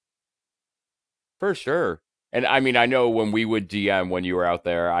 For sure. And I mean, I know when we would DM when you were out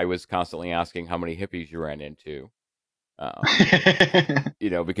there, I was constantly asking how many hippies you ran into. Um,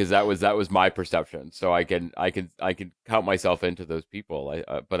 because that was my perception. So I can count myself into those people.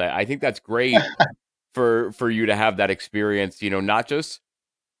 But I think that's great for you to have that experience. Not just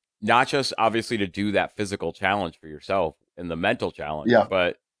obviously to do that physical challenge for yourself and the mental challenge, Yeah.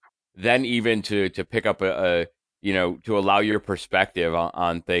 but then even to pick up to allow your perspective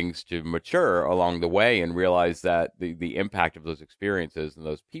on things to mature along the way, and realize that the impact of those experiences and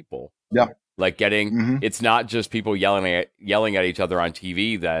those people, Yeah. like getting Hmm. it's not just people yelling at each other on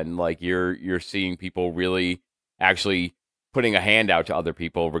TV. Then like you're seeing people really actually putting a hand out to other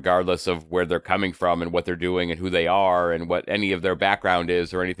people, regardless of where they're coming from and what they're doing and who they are and what any of their background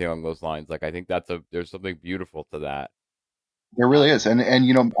is or anything along those lines. Like I think there's something beautiful to that. There Uh, really is. And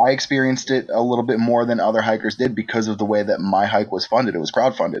I experienced it a little bit more than other hikers did because of the way that my hike was funded. It was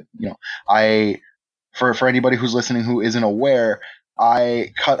crowdfunded. I for anybody who's listening who isn't aware,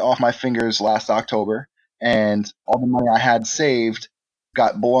 I cut off my fingers last October, and all the money I had saved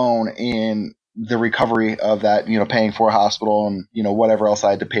got blown in the recovery of that, paying for a hospital and, whatever else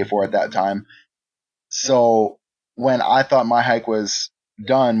I had to pay for at that time. So when I thought my hike was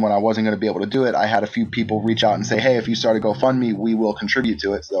done, when I wasn't going to be able to do it, I had a few people reach out and say, hey, if you start a GoFundMe, we will contribute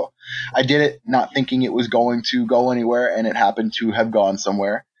to it. So I did it not thinking it was going to go anywhere, and it happened to have gone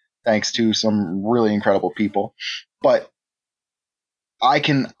somewhere thanks to some really incredible people. But I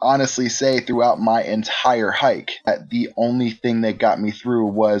can honestly say throughout my entire hike that the only thing that got me through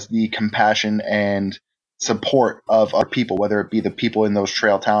was the compassion and support of other people, whether it be the people in those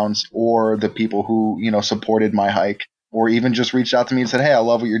trail towns or the people who, supported my hike or even just reached out to me and said, hey, I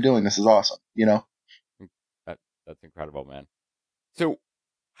love what you're doing. This is awesome. That's incredible, man. So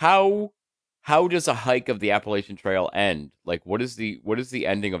how does a hike of the Appalachian Trail end? Like, what is the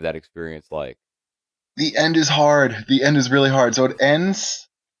ending of that experience like? The end is hard. The end is really hard. So it ends.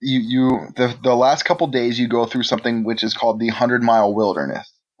 The last couple days you go through something which is called the 100-mile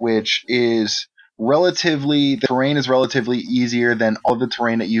wilderness, which is the terrain is relatively easier than all the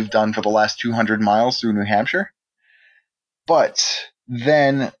terrain that you've done for the last 200 miles through New Hampshire. But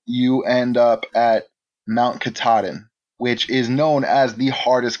then you end up at Mount Katahdin, which is known as the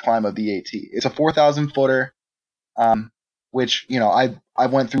hardest climb of the AT. It's a 4,000 footer. Which, I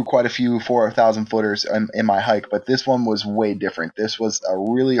went through quite a few 4,000 footers in my hike, but this one was way different. This was a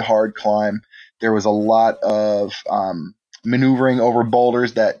really hard climb. There was a lot of maneuvering over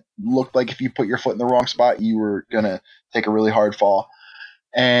boulders that looked like if you put your foot in the wrong spot, you were going to take a really hard fall.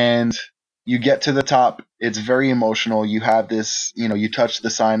 And you get to the top. It's very emotional. You have this, you touch the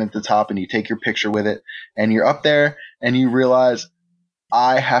sign at the top and you take your picture with it. And you're up there and you realize,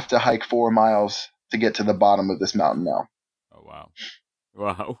 I have to hike 4 miles to get to the bottom of this mountain now. Oh,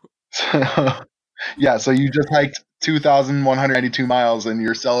 wow. Yeah, so you just hiked 2,192 miles and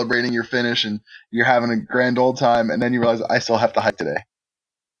you're celebrating your finish and you're having a grand old time, and then you realize I still have to hike today.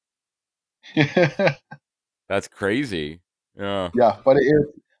 That's crazy. Yeah. Yeah, but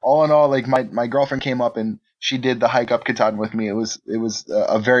all in all, like my girlfriend came up and she did the hike up Katahdin with me. It was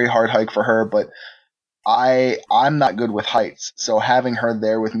a very hard hike for her, but I'm not good with heights, so having her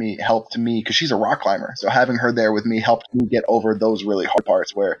there with me helped me because she's a rock climber. So having her there with me helped me get over those really hard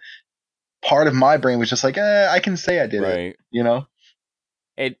parts where part of my brain was just like, I can say I did it,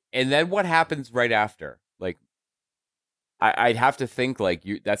 And then what happens right after? Like, I'd have to think like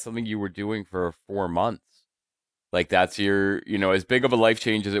that's something you were doing for 4 months. Like that's your, as big of a life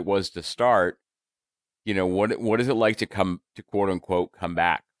change as it was to start. What is it like to quote unquote come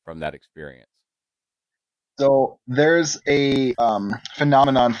back from that experience? So there's a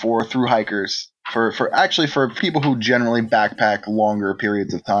phenomenon for thru hikers, for people who generally backpack longer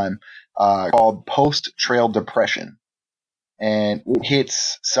periods of time, called post-trail depression, and it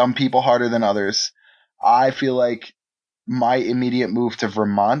hits some people harder than others. I feel like my immediate move to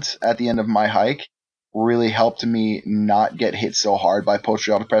Vermont at the end of my hike really helped me not get hit so hard by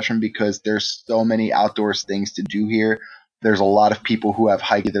post-trail depression because there's so many outdoors things to do here. There's a lot of people who have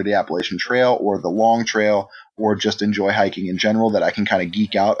hiked either the Appalachian Trail or the Long Trail or just enjoy hiking in general that I can kind of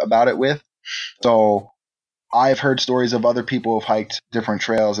geek out about it with. So I've heard stories of other people who've hiked different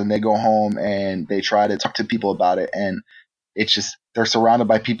trails and they go home and they try to talk to people about it, and it's just they're surrounded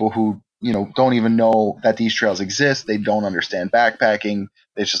by people who don't even know that these trails exist. They don't understand backpacking.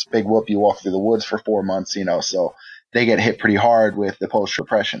 It's just big whoop, you walk through the woods for 4 months, so they get hit pretty hard with the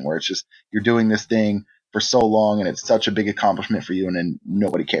post-depression where it's just you're doing this thing for so long and it's such a big accomplishment for you and then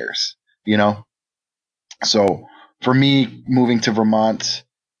nobody cares, So for me, moving to Vermont,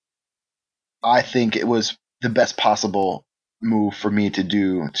 I think it was the best possible move for me to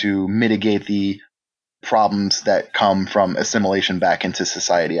do to mitigate the problems that come from assimilation back into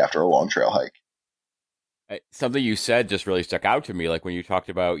society after a long trail hike. Something you said just really stuck out to me, like when you talked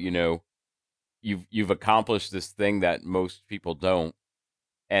about, you've accomplished this thing that most people don't,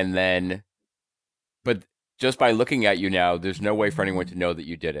 and then, but just by looking at you now, there's no way for anyone to know that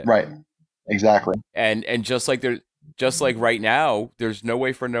you did it. Right. Exactly. And just like right now, there's no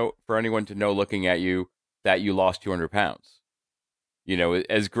way for anyone to know looking at you that you lost 200 pounds.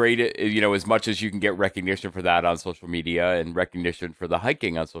 As great, as much as you can get recognition for that on social media and recognition for the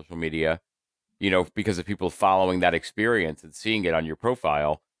hiking on social media, because of people following that experience and seeing it on your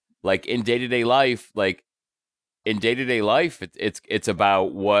profile, like in day-to-day life, it's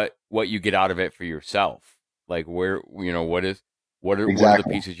about what you get out of it for yourself. Like what are the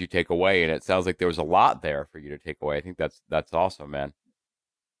pieces you take away? And it sounds like there was a lot there for you to take away. I think that's awesome, man.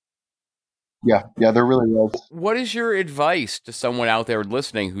 Yeah, there really was. What is your advice to someone out there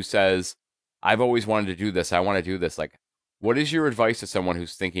listening who says, I've always wanted to do this, I want to do this? Like, what is your advice to someone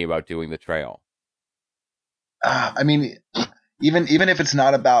who's thinking about doing the trail? I mean, even if it's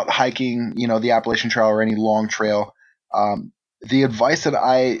not about hiking, the Appalachian Trail or any long trail, the advice that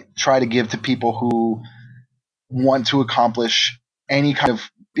I try to give to people who want to accomplish any kind of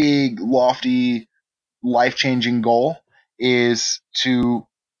big, lofty, life changing goal is to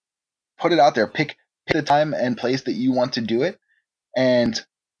put it out there. Pick a time and place that you want to do it, and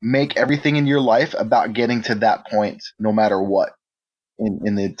make everything in your life about getting to that point, no matter what.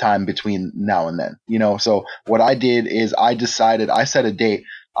 In the time between now and then, So what I did is I set a date.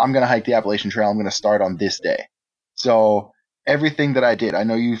 I'm going to hike the Appalachian Trail. I'm going to start on this day. So everything that I did, I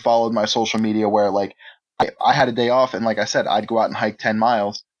know you followed my social media where like I had a day off, and like I said, I'd go out and hike 10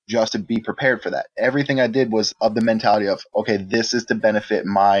 miles just to be prepared for that. Everything I did was of the mentality of, okay, this is to benefit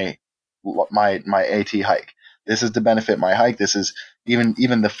my AT hike. This is to benefit my hike. This is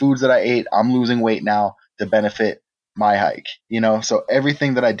even the foods that I ate. I'm losing weight now to benefit my hike, So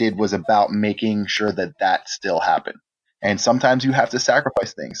everything that I did was about making sure that still happened. And sometimes you have to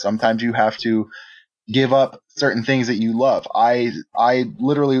sacrifice things. Sometimes you have to give up certain things that you love. I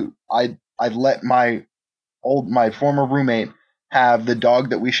literally I let my former roommate have the dog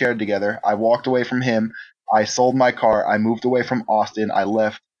that we shared together. I walked away from him. I sold my car. I moved away from Austin. I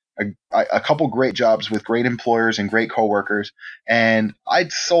left a couple great jobs with great employers and great coworkers, and I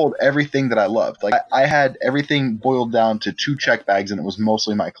sold everything that I loved. Like I had everything boiled down to 2 check bags, and it was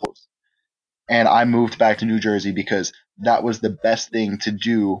mostly my clothes. And I moved back to New Jersey because that was the best thing to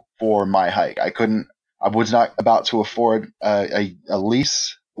do for my hike. I was not about to afford a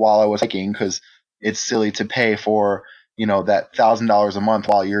lease while I was hiking, because it's silly to pay for, that $1,000 a month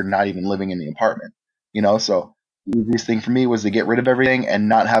while you're not even living in the apartment, So the easiest thing for me was to get rid of everything and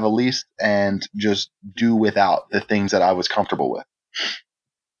not have a lease and just do without the things that I was comfortable with.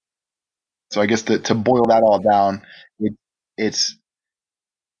 So I guess to boil that all down, it's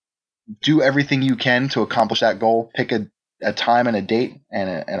do everything you can to accomplish that goal. Pick a time and a date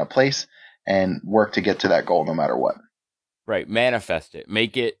and a place, and work to get to that goal no matter what. Right. Manifest it.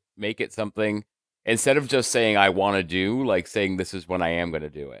 Make it something, instead of just saying I want to do, like saying this is when I am going to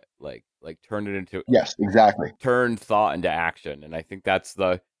do it. Like turn it into, yes, exactly. Turn thought into action. And I think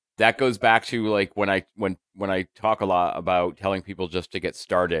that goes back to like when I talk a lot about telling people just to get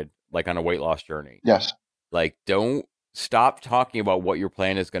started, like on a weight loss journey. Yes. Like don't stop talking about what your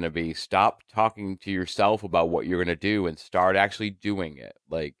plan is going to be. Stop talking to yourself about what you're going to do and start actually doing it.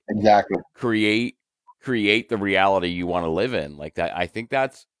 Like exactly. Create the reality you want to live in. Like that. I think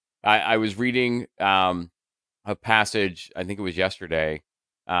that's, I was reading a passage, I think it was yesterday,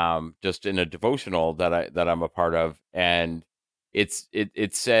 just in a devotional that I'm a part of, and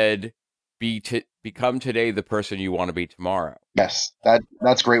it said, become today the person you want to be tomorrow. Yes,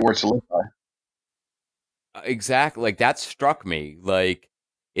 that's great words to live by. Exactly. Like that struck me. Like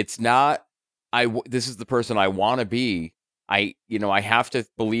it's not this is the person I want to be. I have to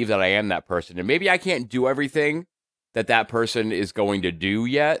believe that I am that person, and maybe I can't do everything that person is going to do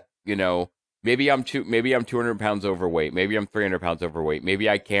yet. Maybe I'm 200 pounds overweight. Maybe I'm 300 pounds overweight. Maybe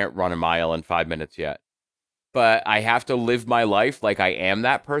I can't run a mile in 5 minutes yet. But I have to live my life like I am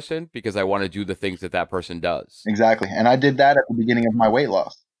that person, because I want to do the things that person does. Exactly. And I did that at the beginning of my weight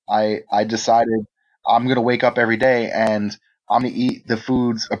loss. I decided I'm going to wake up every day and I'm going to eat the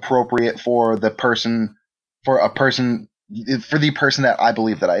foods appropriate for the person that I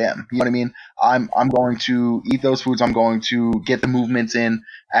believe that I am. You know what I mean? I'm going to eat those foods. I'm going to get the movements in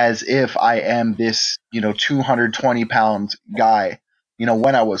as if I am this, 220 pound guy,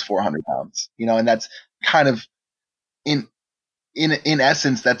 when I was 400 pounds, and that's kind of in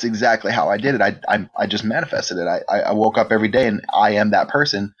essence, that's exactly how I did it. I just manifested it. I woke up every day and I am that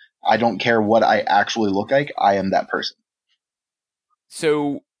person. I don't care what I actually look like. I am that person.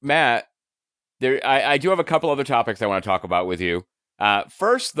 So Matt, I do have a couple other topics I want to talk about with you.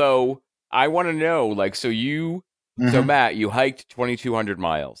 First, though, I want to know, like, so Matt, you hiked 2,200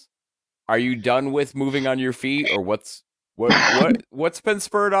 miles. Are you done with moving on your feet, or what's been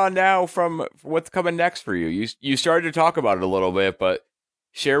spurred on now from what's coming next for you? You started to talk about it a little bit, but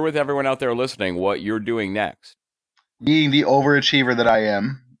share with everyone out there listening what you're doing next. Being the overachiever that I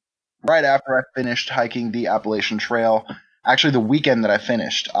am, right after I finished hiking the Appalachian Trail, actually the weekend that I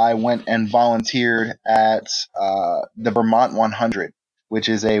finished, I went and volunteered at the Vermont 100, which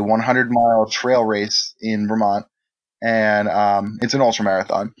is a 100-mile trail race in Vermont. And it's an ultra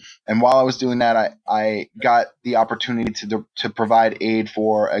marathon. And while I was doing that, I got the opportunity to provide aid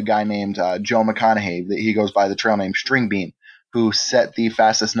for a guy named Joe McConaughey. He goes by the trail name String Bean, who set the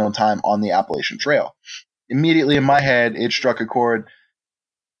fastest known time on the Appalachian Trail. Immediately in my head, it struck a chord.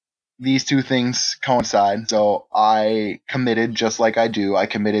 These two things coincide. So I committed, just like I do. I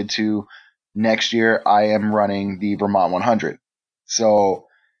committed to next year I am running the Vermont 100. So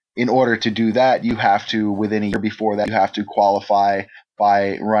in order to do that, you have to, within a year before that, you have to qualify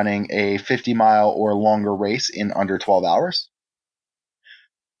by running a 50-mile or longer race in under 12 hours.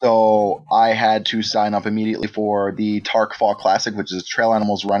 So I had to sign up immediately for the Tark Fall Classic, which is Trail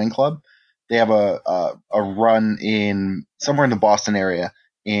Animals Running Club. They have a run in somewhere in the Boston area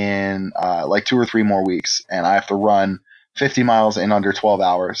in like 2 or 3 more weeks, and I have to run 50 miles in under 12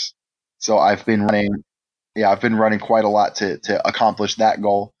 hours. So I've been running, yeah, I've been running quite a lot to accomplish that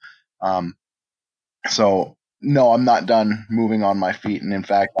goal. Um, so no, I'm not done moving on my feet, and in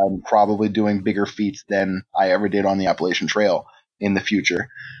fact, I'm probably doing bigger feats than I ever did on the Appalachian Trail in the future.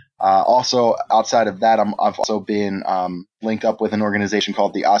 Also, outside of that, I've also been linked up with an organization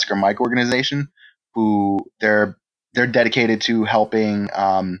called the Oscar Mike Organization, who they're dedicated to helping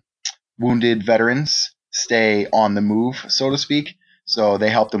wounded veterans stay on the move, so to speak. So they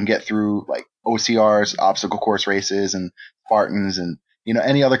help them get through like OCRs, obstacle course races, and Spartans, and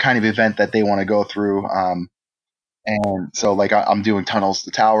any other kind of event that they want to go through. And so like I'm doing tunnels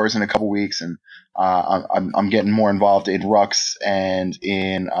to towers in a couple weeks, and I'm getting more involved in rucks and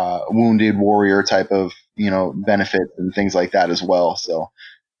in wounded warrior type of benefits and things like that as well. So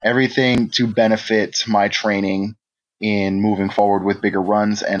everything to benefit my training in moving forward with bigger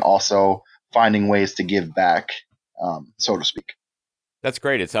runs, and also finding ways to give back, so to speak. That's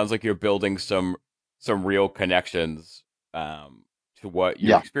great. It sounds like you're building some real connections to what your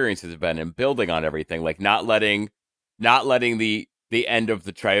Yeah, experiences have been, and building on everything. Like not letting the end of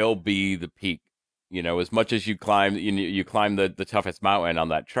the trail be the peak. As much as you climb, you climb the toughest mountain on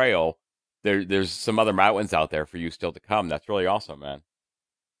that trail. There's some other mountains out there for you still to come. That's really awesome, man.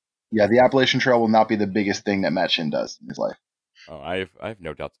 yeah. The Appalachian Trail will not be the biggest thing that Matt Shin does in his life. Oh, I have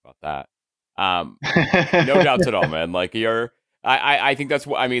no doubts about that. No doubts at all, man. Like I think that's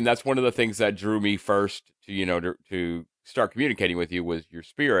what I mean. That's one of the things that drew me first to to start communicating with you was your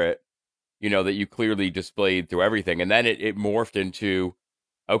spirit. That you clearly displayed through everything, and then it morphed into,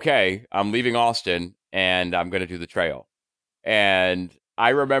 okay, I'm leaving Austin and I'm going to do the trail. And I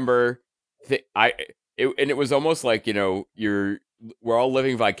remember, and it was almost like we're all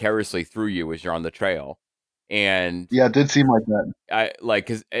living vicariously through you as you're on the trail, and Yeah, it did seem like that. I like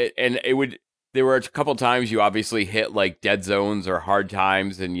because and it would. There were a couple times you obviously hit like dead zones or hard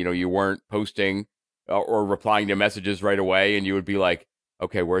times, and you weren't posting or replying to messages right away, and you would be like,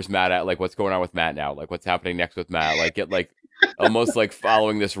 "Okay, where's Matt at? Like, what's going on with Matt now? Like, what's happening next with Matt? Like, get like almost like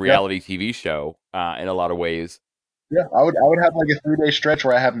following this Yep. reality TV show in a lot of ways." Yeah, I would have like a 3 day stretch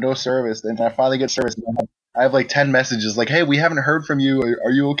where I have no service, and I finally get service. And I have like 10 messages like, "Hey, we haven't heard from you.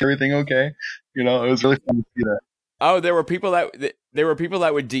 Are you okay? Everything okay?" It was really fun to see Oh, there were people that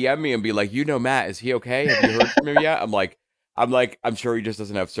would DM me and be like, Matt, is he okay? Have you heard from him yet? I'm sure he just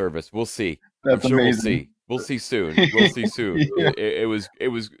doesn't have service. We'll see. I'm That's sure we'll amazing. see. We'll see soon. We'll see soon. Yeah. It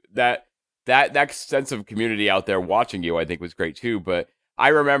was that sense of community out there watching you, I think, was great too. But I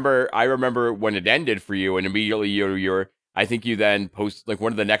remember when it ended for you, and immediately I think you then post like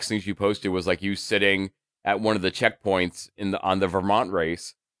one of the next things you posted was like you sitting at one of the checkpoints on the Vermont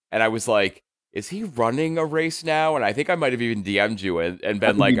race, and I was like, is he running a race now? And I think I might have even DM'd you and I been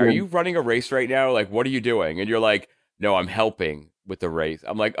think you like, are did. you running a race right now? Like, what are you doing? And you're like, no, I'm helping with the race.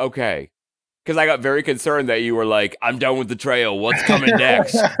 I'm like, okay. Because I got very concerned that you were like, I'm done with the trail. What's coming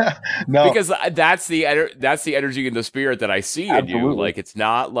next? No, Because that's the energy and the spirit that I see in you. absolutely. Like, it's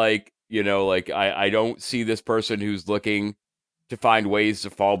not like, like I don't see this person who's looking to find ways to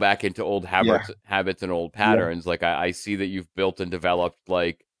fall back into old Yeah. habits and old Yeah. patterns. Like I see that you've built and developed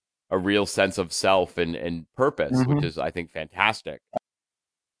like a real sense of self and purpose, which Hmm. is I think fantastic.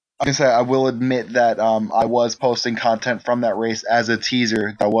 I can say I will admit that I was posting content from that race as a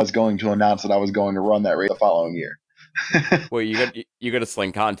teaser that I was going to announce that I was going to run that race the following year. Well, you got to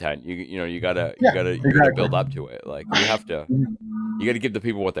sling content. You Yeah, gotta you gotta exactly. build up to it. Like Mhm. you got to give the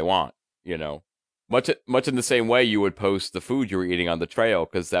people what they want. You know, much in the same way you would post the food you were eating on the trail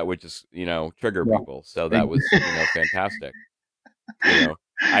because that would just trigger Yeah. people. So that was fantastic. You know,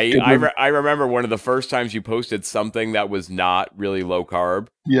 It was, I remember one of the first times you posted something that was not really low carb,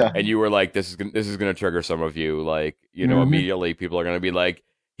 yeah. and you were like, this is gonna trigger some of you. Like Hmm. immediately people are gonna be like,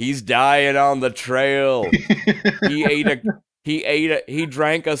 he's dying on the trail. He ate a he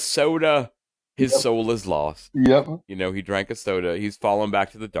drank a soda. His Yep. soul is lost. Yep. He drank a soda. He's fallen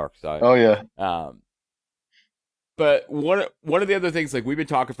back to the dark side. Oh yeah. Um, but one of the other things, like we've been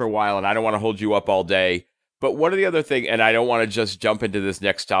talking for a while, and I don't want to hold you up all day. But one of the other thing, and I don't want to just jump into this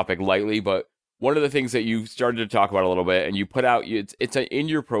next topic lightly, but one of the things that you started to talk about a little bit, and you put out, in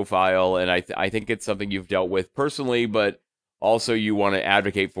your profile, and I think it's something you've dealt with personally, but also you want to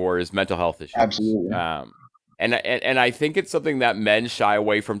advocate for is mental health issues. Absolutely. and I think it's something that men shy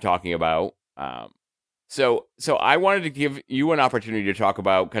away from talking about. So I wanted to give you an opportunity to talk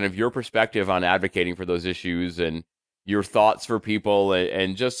about kind of your perspective on advocating for those issues and your thoughts for people,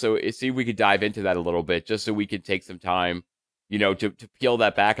 and just so see if we could dive into that a little bit, just so we could take some time, to peel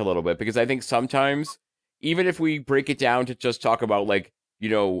that back a little bit, because I think sometimes even if we break it down to just talk about like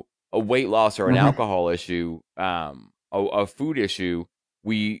a weight loss or an Hmm. alcohol issue, a food issue,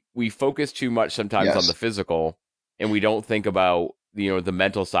 we focus too much sometimes on the Yes. physical, and we don't think about the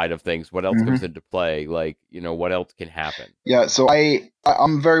mental side of things. What else comes Hmm. into play? Like what else can happen? Yeah. So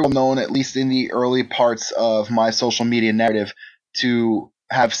I'm very well known, at least in the early parts of my social media narrative, to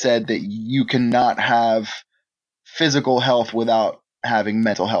have said that you cannot have physical health without having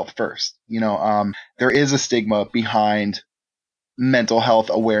mental health first. There is a stigma behind mental health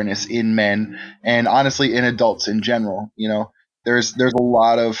awareness in men and honestly in adults in general. There's a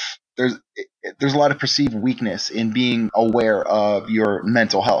lot of there's a lot of perceived weakness in being aware of your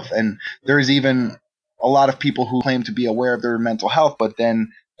mental health, and there's even a lot of people who claim to be aware of their mental health but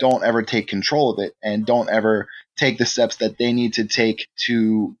then don't ever take control of it and don't ever take the steps that they need to take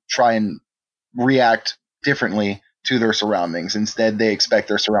to try and react differently to their surroundings. Instead, they expect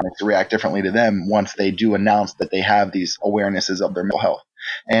their surroundings to react differently to them once they do announce that they have these awarenesses of their mental health.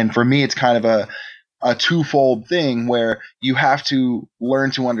 And for me, it's kind of a twofold thing where you have to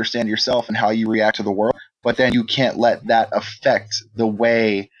learn to understand yourself and how you react to the world, but then you can't let that affect the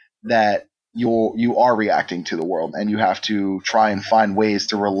way that you are reacting to the world, and you have to try and find ways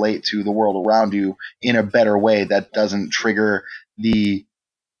to relate to the world around you in a better way that doesn't trigger the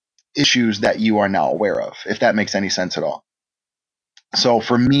issues that you are now aware of, if that makes any sense at all. So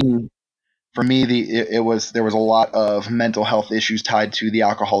for me, it was there was a lot of mental health issues tied to the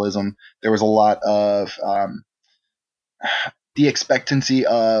alcoholism. There was a lot of the expectancy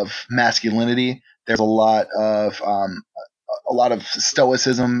of masculinity. There's a lot of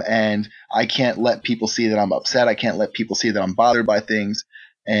stoicism, and I can't let people see that I'm upset. I can't let people see that I'm bothered by things,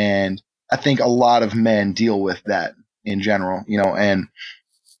 and I think a lot of men deal with that in general. And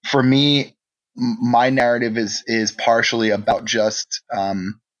for me, my narrative is partially about just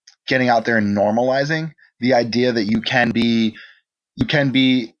getting out there and normalizing the idea that you can be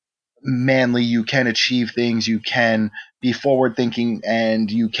manly, you can achieve things, you can be forward thinking,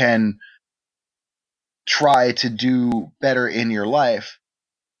 and you can try to do better in your life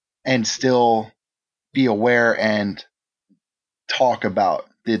and still be aware and talk about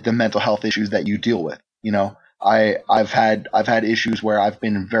the mental health issues that you deal with. I've had issues where I've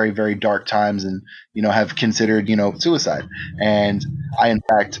been in very, very dark times, and have considered suicide. And I in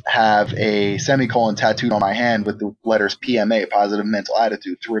fact have a semicolon tattooed on my hand with the letters PMA, positive mental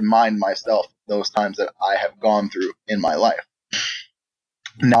attitude, to remind myself those times that I have gone through in my life.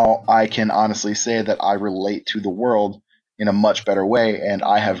 Now I can honestly say that I relate to the world in a much better way, and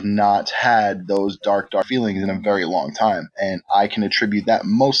I have not had those dark feelings in a very long time, and I can attribute that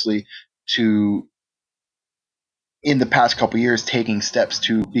mostly to, in the past couple years, taking steps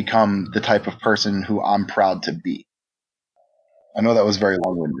to become the type of person who I'm proud to be. I know that was very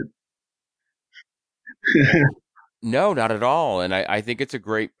long-winded. No, not at all. And I think it's a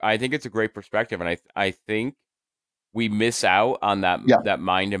great perspective. And I think we miss out on Yeah. that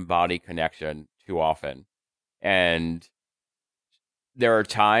mind and body connection too often. And there are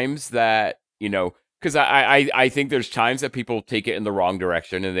times that, because I think there's times that people take it in the wrong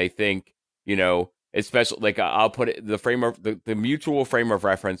direction, and they think, especially like I'll put it, the mutual frame of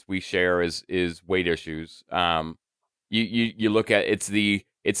reference we share is weight issues. You look at, it's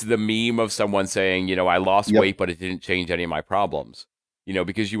the meme of someone saying, I lost Yep. weight, but it didn't change any of my problems.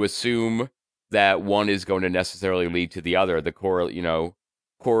 Because you assume that one is going to necessarily lead to the other,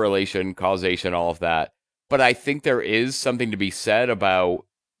 correlation, causation, all of that. But I think there is something to be said about,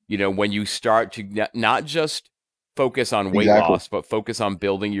 when you start to not just focus on weight Exactly. loss, but focus on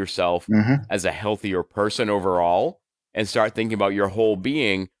building yourself Hmm. as a healthier person overall, and start thinking about your whole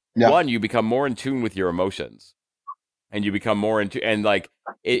being. Yeah. One, you become more in tune with your emotions, and you become more into, and like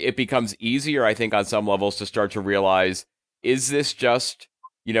it becomes easier, I think, on some levels to start to realize, is this just,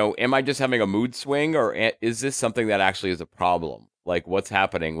 am I just having a mood swing, or is this something that actually is a problem? Like, what's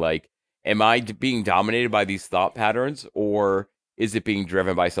happening? Like, am I being dominated by these thought patterns, or is it being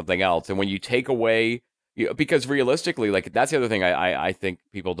driven by something else? And when you take away, because realistically, like, that's the other thing I think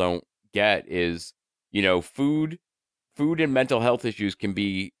people don't get is, food and mental health issues can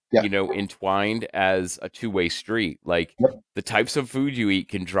be, Yeah. entwined as a two-way street. Like, Yep. the types of food you eat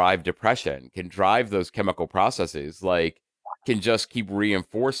can drive depression, can drive those chemical processes, like, can just keep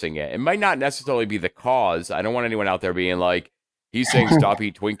reinforcing it. It might not necessarily be the cause. I don't want anyone out there being like, He's saying stop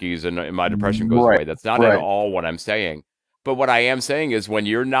eat Twinkies and my depression goes Right, away. That's not at right, all what I'm saying. But what I am saying is when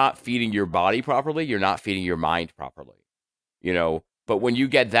you're not feeding your body properly, you're not feeding your mind properly. But when you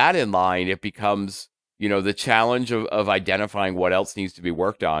get that in line, it becomes, the challenge of identifying what else needs to be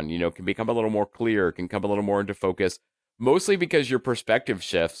worked on, can become a little more clear, can come a little more into focus, mostly because your perspective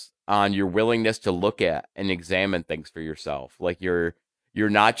shifts on your willingness to look at and examine things for yourself. Like you're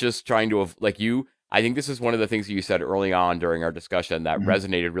not just trying to like you. I think this is one of the things that you said early on during our discussion that hmm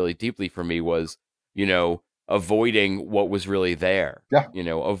resonated really deeply for me was, avoiding what was really there. yeah,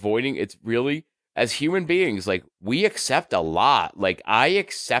 Avoiding it's really as human beings, like we accept a lot. Like I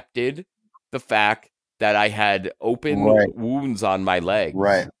accepted the fact that I had open right, wounds on my legs,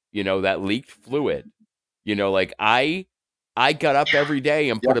 right, that leaked fluid. Like I got up every day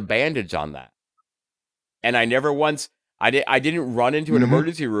and yeah, put a bandage on that. And I never once I didn't run into an hmm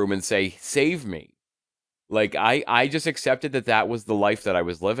emergency room and say, "Save me." Like I just accepted that that was the life that I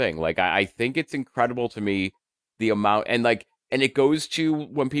was living. Like I think it's incredible to me the amount and it goes to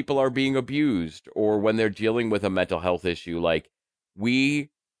when people are being abused or when they're dealing with a mental health issue. Like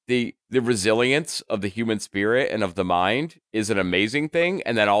we the resilience of the human spirit and of the mind is an amazing thing,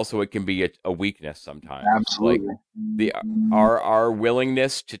 and then also it can be a weakness sometimes. Like absolutely. the our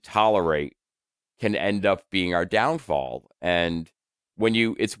willingness to tolerate can end up being our downfall. And when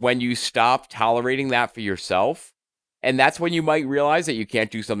you stop tolerating that for yourself, and that's when you might realize that you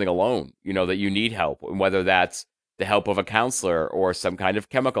can't do something alone, that you need help, and whether that's the help of a counselor or some kind of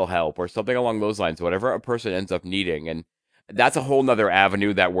chemical help or something along those lines, whatever a person ends up needing. And that's a whole nother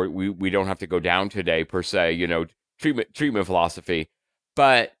avenue that we don't have to go down today per se, treatment philosophy.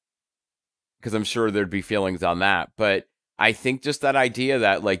 But because I'm sure there'd be feelings on that. But I think just that idea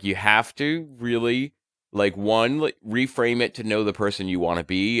that like you have to really like one reframe it to know the person you want to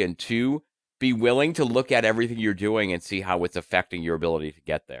be, and two, be willing to look at everything you're doing and see how it's affecting your ability to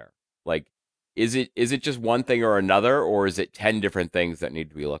get there. Like is it just one thing or another, or is it 10 different things that need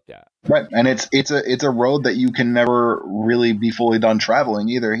to be looked at? Right, and it's a road that you can never really be fully done traveling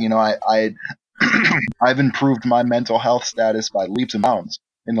either. I I've improved my mental health status by leaps and bounds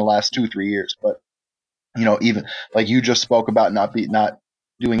in the last 2 3 years. But even like you just spoke about not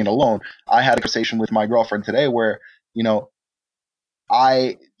doing it alone. I had a conversation with my girlfriend today where you know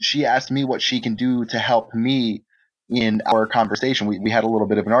I she asked me what she can do to help me in our conversation. We had a little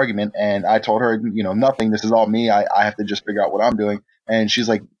bit of an argument, and I told her, nothing. This is all me. I have to just figure out what I'm doing. And she's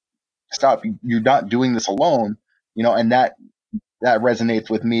like, stop, you're not doing this alone. And that resonates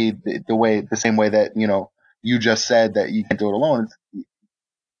with me the same way that you just said that you can't do it alone.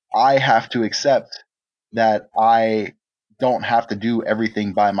 I have to accept that I don't have to do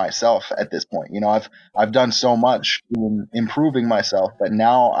everything by myself at this point. I've done so much in improving myself, but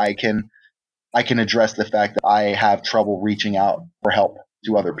now I can address the fact that I have trouble reaching out for help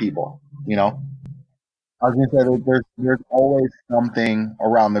to other people. I was gonna say that there's always something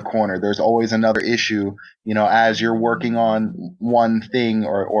around the corner. There's always another issue. As you're working on one thing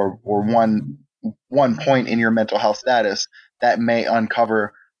or one point in your mental health status that may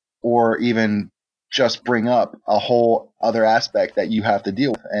uncover or even just bring up a whole other aspect that you have to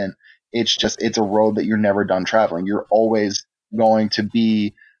deal with. And it's a road that you're never done traveling. You're always going to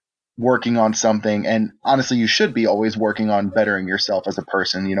be working on something, and honestly you should be always working on bettering yourself as a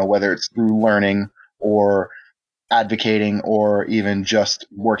person, whether it's through learning or advocating or even just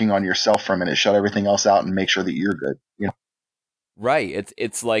working on yourself for a minute. Shut everything else out and make sure that you're good. Right.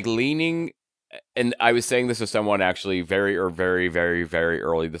 It's like leaning, and I was saying this to someone actually very, very, very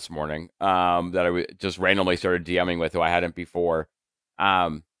early this morning. That just randomly started DMing with who I hadn't before.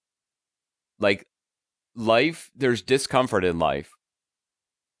 Um, like life, there's discomfort in life,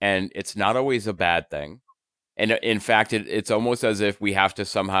 and it's not always a bad thing. And in fact, it's almost as if we have to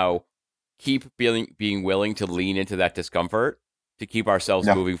somehow keep being willing to lean into that discomfort to keep ourselves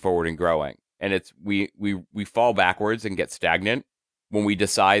Yeah, moving forward and growing. And it's we fall backwards and get stagnant when we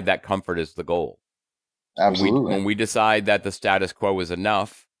decide that comfort is the goal. absolutely. When we decide that the status quo is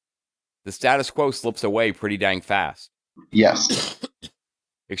enough, the status quo slips away pretty dang fast. Yes.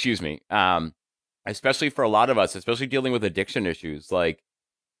 Excuse me. Especially for a lot of us, especially dealing with addiction issues, like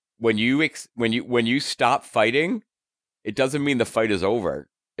when you stop fighting, it doesn't mean the fight is over.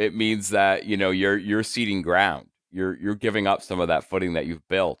 It means that you're ceding ground. You're giving up some of that footing that you've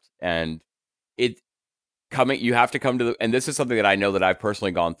built, and it coming. You have to come to and this is something that I know that I've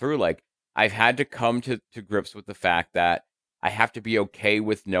personally gone through. Like I've had to come to grips with the fact that I have to be okay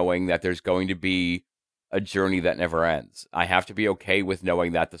with knowing that there's going to be a journey that never ends. I have to be okay with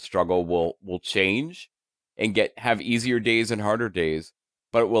knowing that the struggle will change and have easier days and harder days,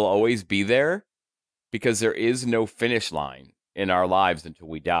 but it will always be there because there is no finish line. in our lives until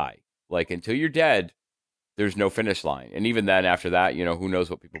we die. Like until you're dead, there's no finish line. And even then, after that, who knows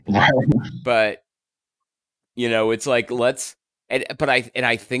what people believe. Right. But it's like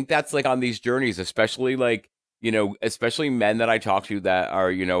I think that's like on these journeys, especially like especially men that I talk to that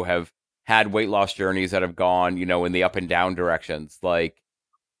are have had weight loss journeys that have gone in the up and down directions. Like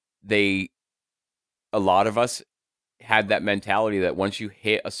they, a lot of us had that mentality that once you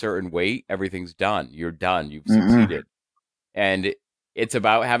hit a certain weight, everything's done. You're done. You've Mm-mm. succeeded. And it's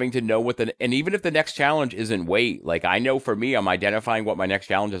about having to know and even if the next challenge isn't weight, like I know for me, I'm identifying what my next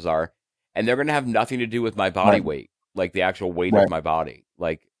challenges are, and they're going to have nothing to do with my body Right. weight, like the actual weight of Right. my body.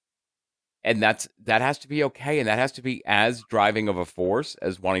 Like, and that has to be okay. And that has to be as driving of a force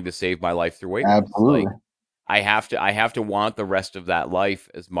as wanting to save my life through weight loss. Absolutely. Like, I have to want the rest of that life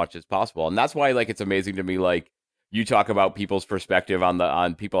as much as possible. And that's why like it's amazing to me like you talk about people's perspective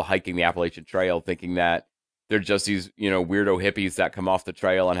on people hiking the Appalachian Trail thinking that they're just these, weirdo hippies that come off the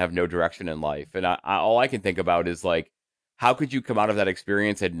trail and have no direction in life. And all I can think about is like how could you come out of that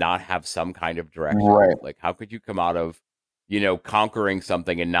experience and not have some kind of direction? Right. Like how could you come out of, conquering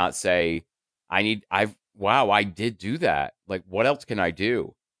something and not say I did do that. Like what else can I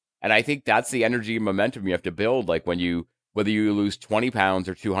do? And I think that's the energy and momentum you have to build. Like whether you lose 20 pounds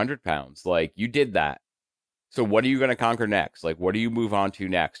or 200 pounds, like you did that. So what are you going to conquer next? Like, what do you move on to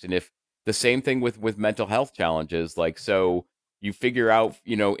next? And if the same thing with mental health challenges, like, so you figure out,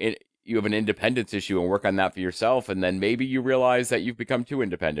 you have an independence issue and work on that for yourself. And then maybe you realize that you've become too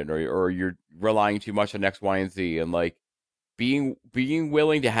independent or you're relying too much on X, Y, and Z. And like being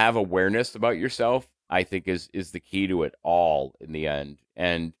willing to have awareness about yourself, I think is the key to it all in the end.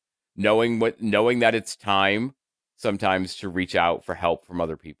 And knowing that it's time sometimes to reach out for help from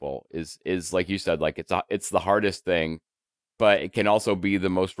other people is like you said, like it's the hardest thing, but it can also be the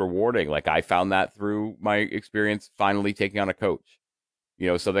most rewarding. Like I found that through my experience finally taking on a coach.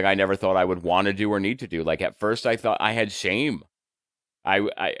 Something I never thought I would want to do or need to do. Like at first I thought I had shame.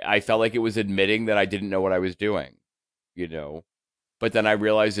 I felt like it was admitting that I didn't know what I was doing, you know. But then I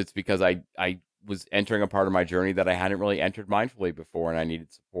realized it's because I was entering a part of my journey that I hadn't really entered mindfully before and I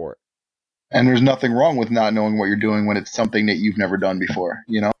needed support. And there's nothing wrong with not knowing what you're doing when it's something that you've never done before,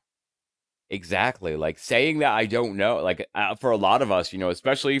 you know? Exactly. Like saying that I don't know, like for a lot of us,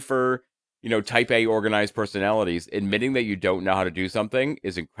 especially for, type A organized personalities, admitting that you don't know how to do something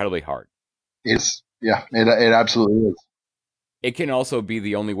is incredibly hard. It absolutely is. It can also be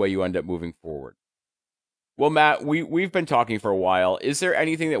the only way you end up moving forward. Well, Matt, we've been talking for a while. Is there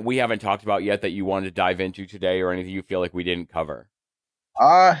anything that we haven't talked about yet that you wanted to dive into today or anything you feel like we didn't cover?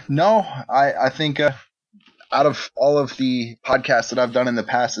 No, I think out of all of the podcasts that I've done in the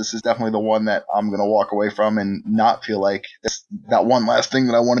past, this is definitely the one that I'm going to walk away from and not feel like that one last thing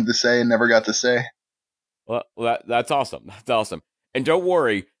that I wanted to say and never got to say. Well, that's awesome. That's awesome. And don't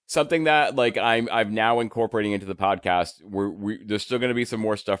worry, something that like I'm now incorporating into the podcast. There's still going to be some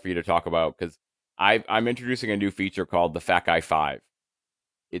more stuff for you to talk about because I'm introducing a new feature called the Fat Guy 5.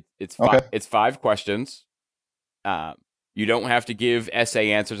 Okay. It's 5 questions. You don't have to give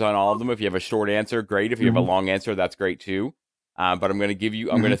essay answers on all of them. If you have a short answer, great. If you have a long answer, that's great too. But I'm going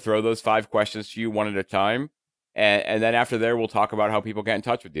to throw those 5 questions to you one at a time. And then after there, we'll talk about how people get in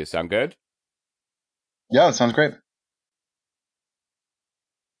touch with you. Sound good? Yeah, that sounds great.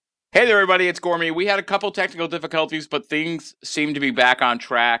 Hey there, everybody. It's Gormy. We had a couple technical difficulties, but things seem to be back on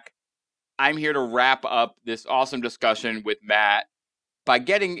track. I'm here to wrap up this awesome discussion with Matt by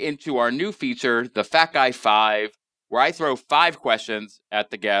getting into our new feature, the Fat Guy 5, where I throw 5 questions at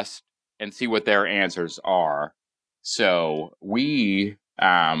the guest and see what their answers are. So we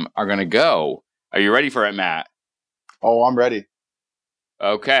are going to go. Are you ready for it, Matt? Oh, I'm ready.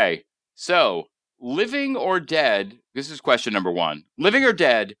 Okay. So, living or dead, this is question number 1. Living or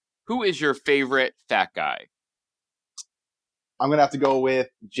dead, who is your favorite fat guy? I'm going to have to go with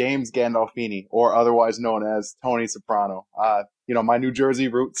James Gandolfini, or otherwise known as Tony Soprano. My New Jersey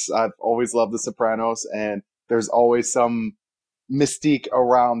roots, I've always loved The Sopranos, and there's always some mystique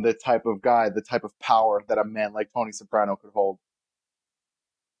around the type of guy, the type of power that a man like Tony Soprano could hold.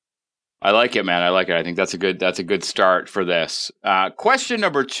 I like it, man. I like it. I think that's a good start for this. Question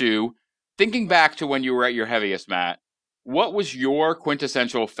number 2, thinking back to when you were at your heaviest, Matt, what was your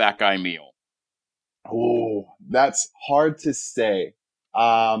quintessential fat guy meal? Oh, that's hard to say.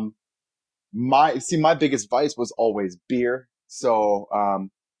 My biggest vice was always beer. So,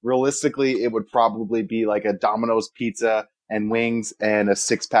 realistically, it would probably be like a Domino's pizza and wings and a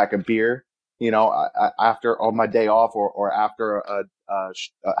 6-pack of beer, after on my day off or after a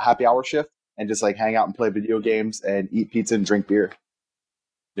happy hour shift, and just like hang out and play video games and eat pizza and drink beer.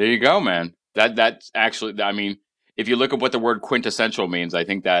 There you go, man. That's actually, I mean, if you look at what the word quintessential means, I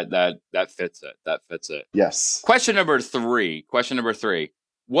think that fits it. That fits it. Yes. Question number three.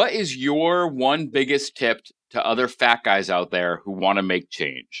 What is your one biggest tip to other fat guys out there who want to make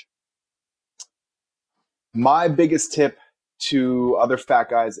change? My biggest tip to other fat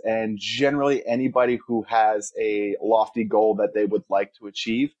guys and generally anybody who has a lofty goal that they would like to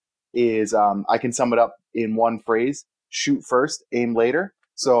achieve is I can sum it up in one phrase: shoot first, aim later.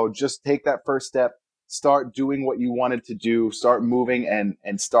 So just take that first step, start doing what you wanted to do, start moving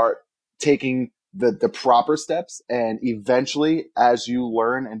and start taking the proper steps. And eventually, as you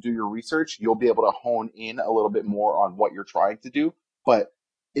learn and do your research, you'll be able to hone in a little bit more on what you're trying to do. But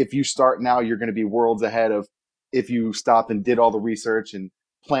if you start now, you're going to be worlds ahead of if you stopped and did all the research and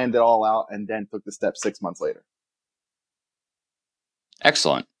planned it all out and then took the step 6 months later.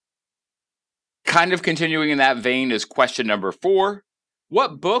 Excellent. Kind of continuing in that vein is question number 4.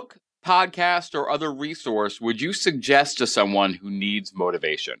 What book, podcast, or other resource would you suggest to someone who needs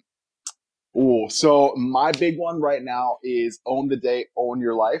motivation? Ooh, so my big one right now is Own the Day, Own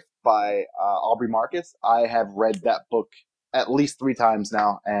Your Life by Aubrey Marcus. I have read that book at least 3 times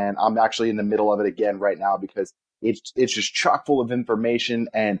now, and I'm actually in the middle of it again right now because it's just chock full of information.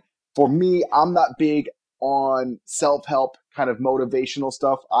 And for me, I'm not big on self-help kind of motivational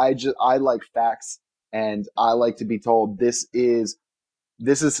stuff. I like facts, and I like to be told this is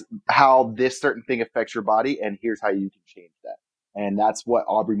how this certain thing affects your body, and here's how you can change that. And that's what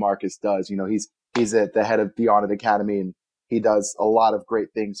Aubrey Marcus does. You know, he's at the head of the Onnit Academy, and he does a lot of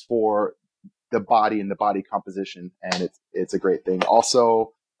great things for the body and the body composition, and it's a great thing.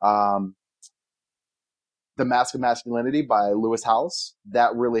 Also, The Mask of Masculinity by Lewis Howes,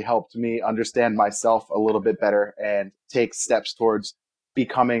 that really helped me understand myself a little bit better and take steps towards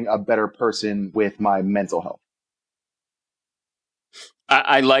becoming a better person with my mental health.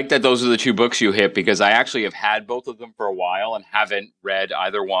 I like that those are the 2 books you hit because I actually have had both of them for a while and haven't read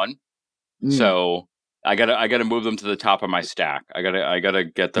either one. So I gotta move them to the top of my stack. I gotta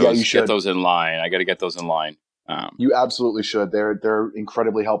get those in line. I gotta get those in line. You absolutely should. They're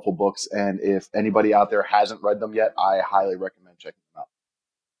incredibly helpful books, and if anybody out there hasn't read them yet, I highly recommend checking them out.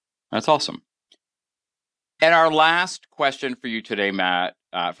 That's awesome. And our last question for you today, Matt,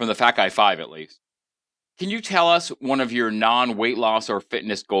 from the Fat Guy 5 at least. Can you tell us one of your non-weight loss or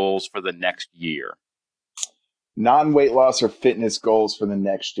fitness goals for the next year? Non-weight loss or fitness goals for the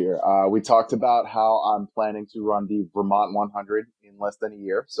next year. We talked about how I'm planning to run the Vermont 100 in less than a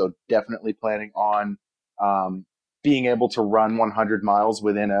year. So definitely planning on being able to run 100 miles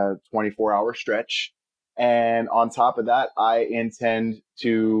within a 24-hour stretch. And on top of that, I intend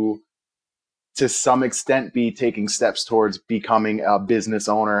to some extent, be taking steps towards becoming a business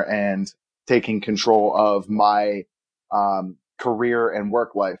owner and taking control of my career and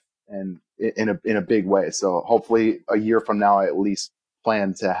work life, and in a big way. So hopefully a year from now, I at least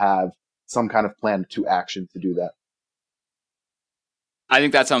plan to have some kind of plan to action to do that. I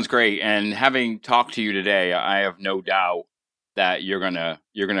think that sounds great. And having talked to you today, I have no doubt that you're gonna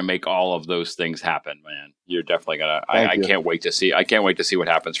make all of those things happen, man. You're definitely gonna. I can't wait to see. I can't wait to see what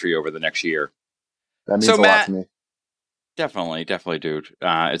happens for you over the next year. That means a lot to me. Definitely, dude.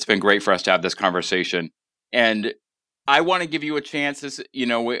 It's been great for us to have this conversation, and I want to give you a chance. It's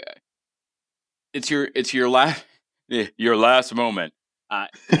your last moment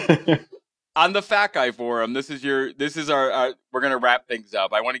on the Fat Guy Forum. This is our. We're gonna wrap things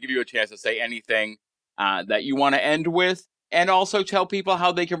up. I want to give you a chance to say anything that you want to end with, and also tell people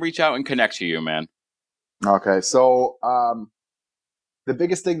how they can reach out and connect to you, man. Okay, so the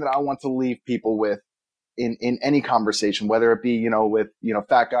biggest thing that I want to leave people with in any conversation, whether it be, with,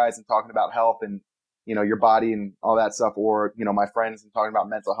 fat guys and talking about health and, your body and all that stuff, or, my friends and talking about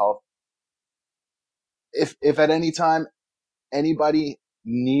mental health. If at any time anybody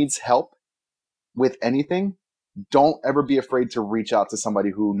needs help with anything, don't ever be afraid to reach out to somebody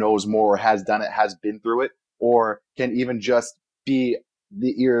who knows more, or has done it, has been through it, or can even just be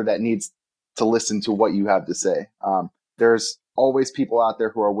the ear that needs to listen to what you have to say. There's always people out there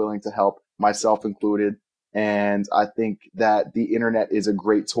who are willing to help, myself included. And I think that the internet is a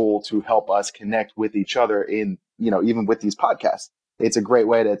great tool to help us connect with each other in, even with these podcasts. It's a great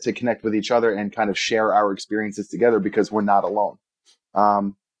way to connect with each other and kind of share our experiences together because we're not alone.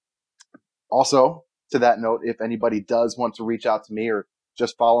 Also, to that note, if anybody does want to reach out to me or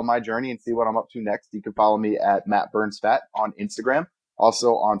just follow my journey and see what I'm up to next, you can follow me at Matt Burns Fat on Instagram.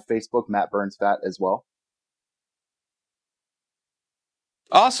 Also on Facebook, Matt Burns Fat as well.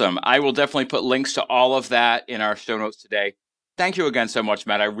 Awesome. I will definitely put links to all of that in our show notes today. Thank you again so much,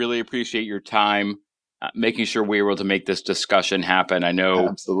 Matt. I really appreciate your time. making sure we were able to make this discussion happen. I know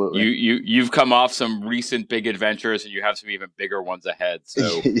Absolutely. you've come off some recent big adventures, and you have some even bigger ones ahead.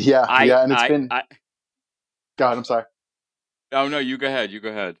 So yeah, and it's been. God, I'm sorry. Oh no, you go ahead. You go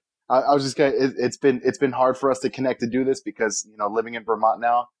ahead. I was just gonna. It's been hard for us to connect to do this because living in Vermont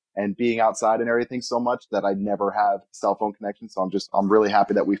now and being outside and everything so much that I never have cell phone connection. So I'm really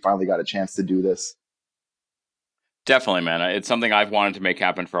happy that we finally got a chance to do this. Definitely, man. It's something I've wanted to make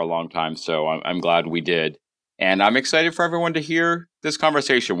happen for a long time. So I'm glad we did, and I'm excited for everyone to hear this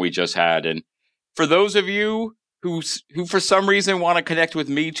conversation we just had. And for those of you who for some reason want to connect with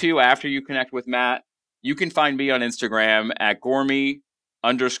me too after you connect with Matt, you can find me on Instagram at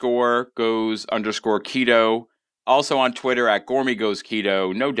Gormy_goes_keto. Also on Twitter at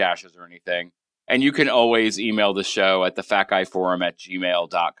GormyGoesKeto, no dashes or anything. And you can always email the show at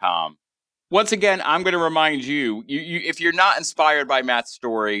thefatguyforum@gmail.com. Once again, I'm going to remind you, if you're not inspired by Matt's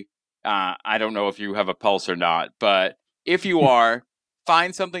story, I don't know if you have a pulse or not, but if you are,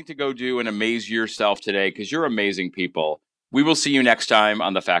 find something to go do and amaze yourself today because you're amazing people. We will see you next time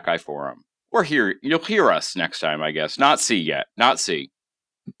on the Fat Guy Forum. Or you'll hear us next time, I guess. Not see yet. Not see.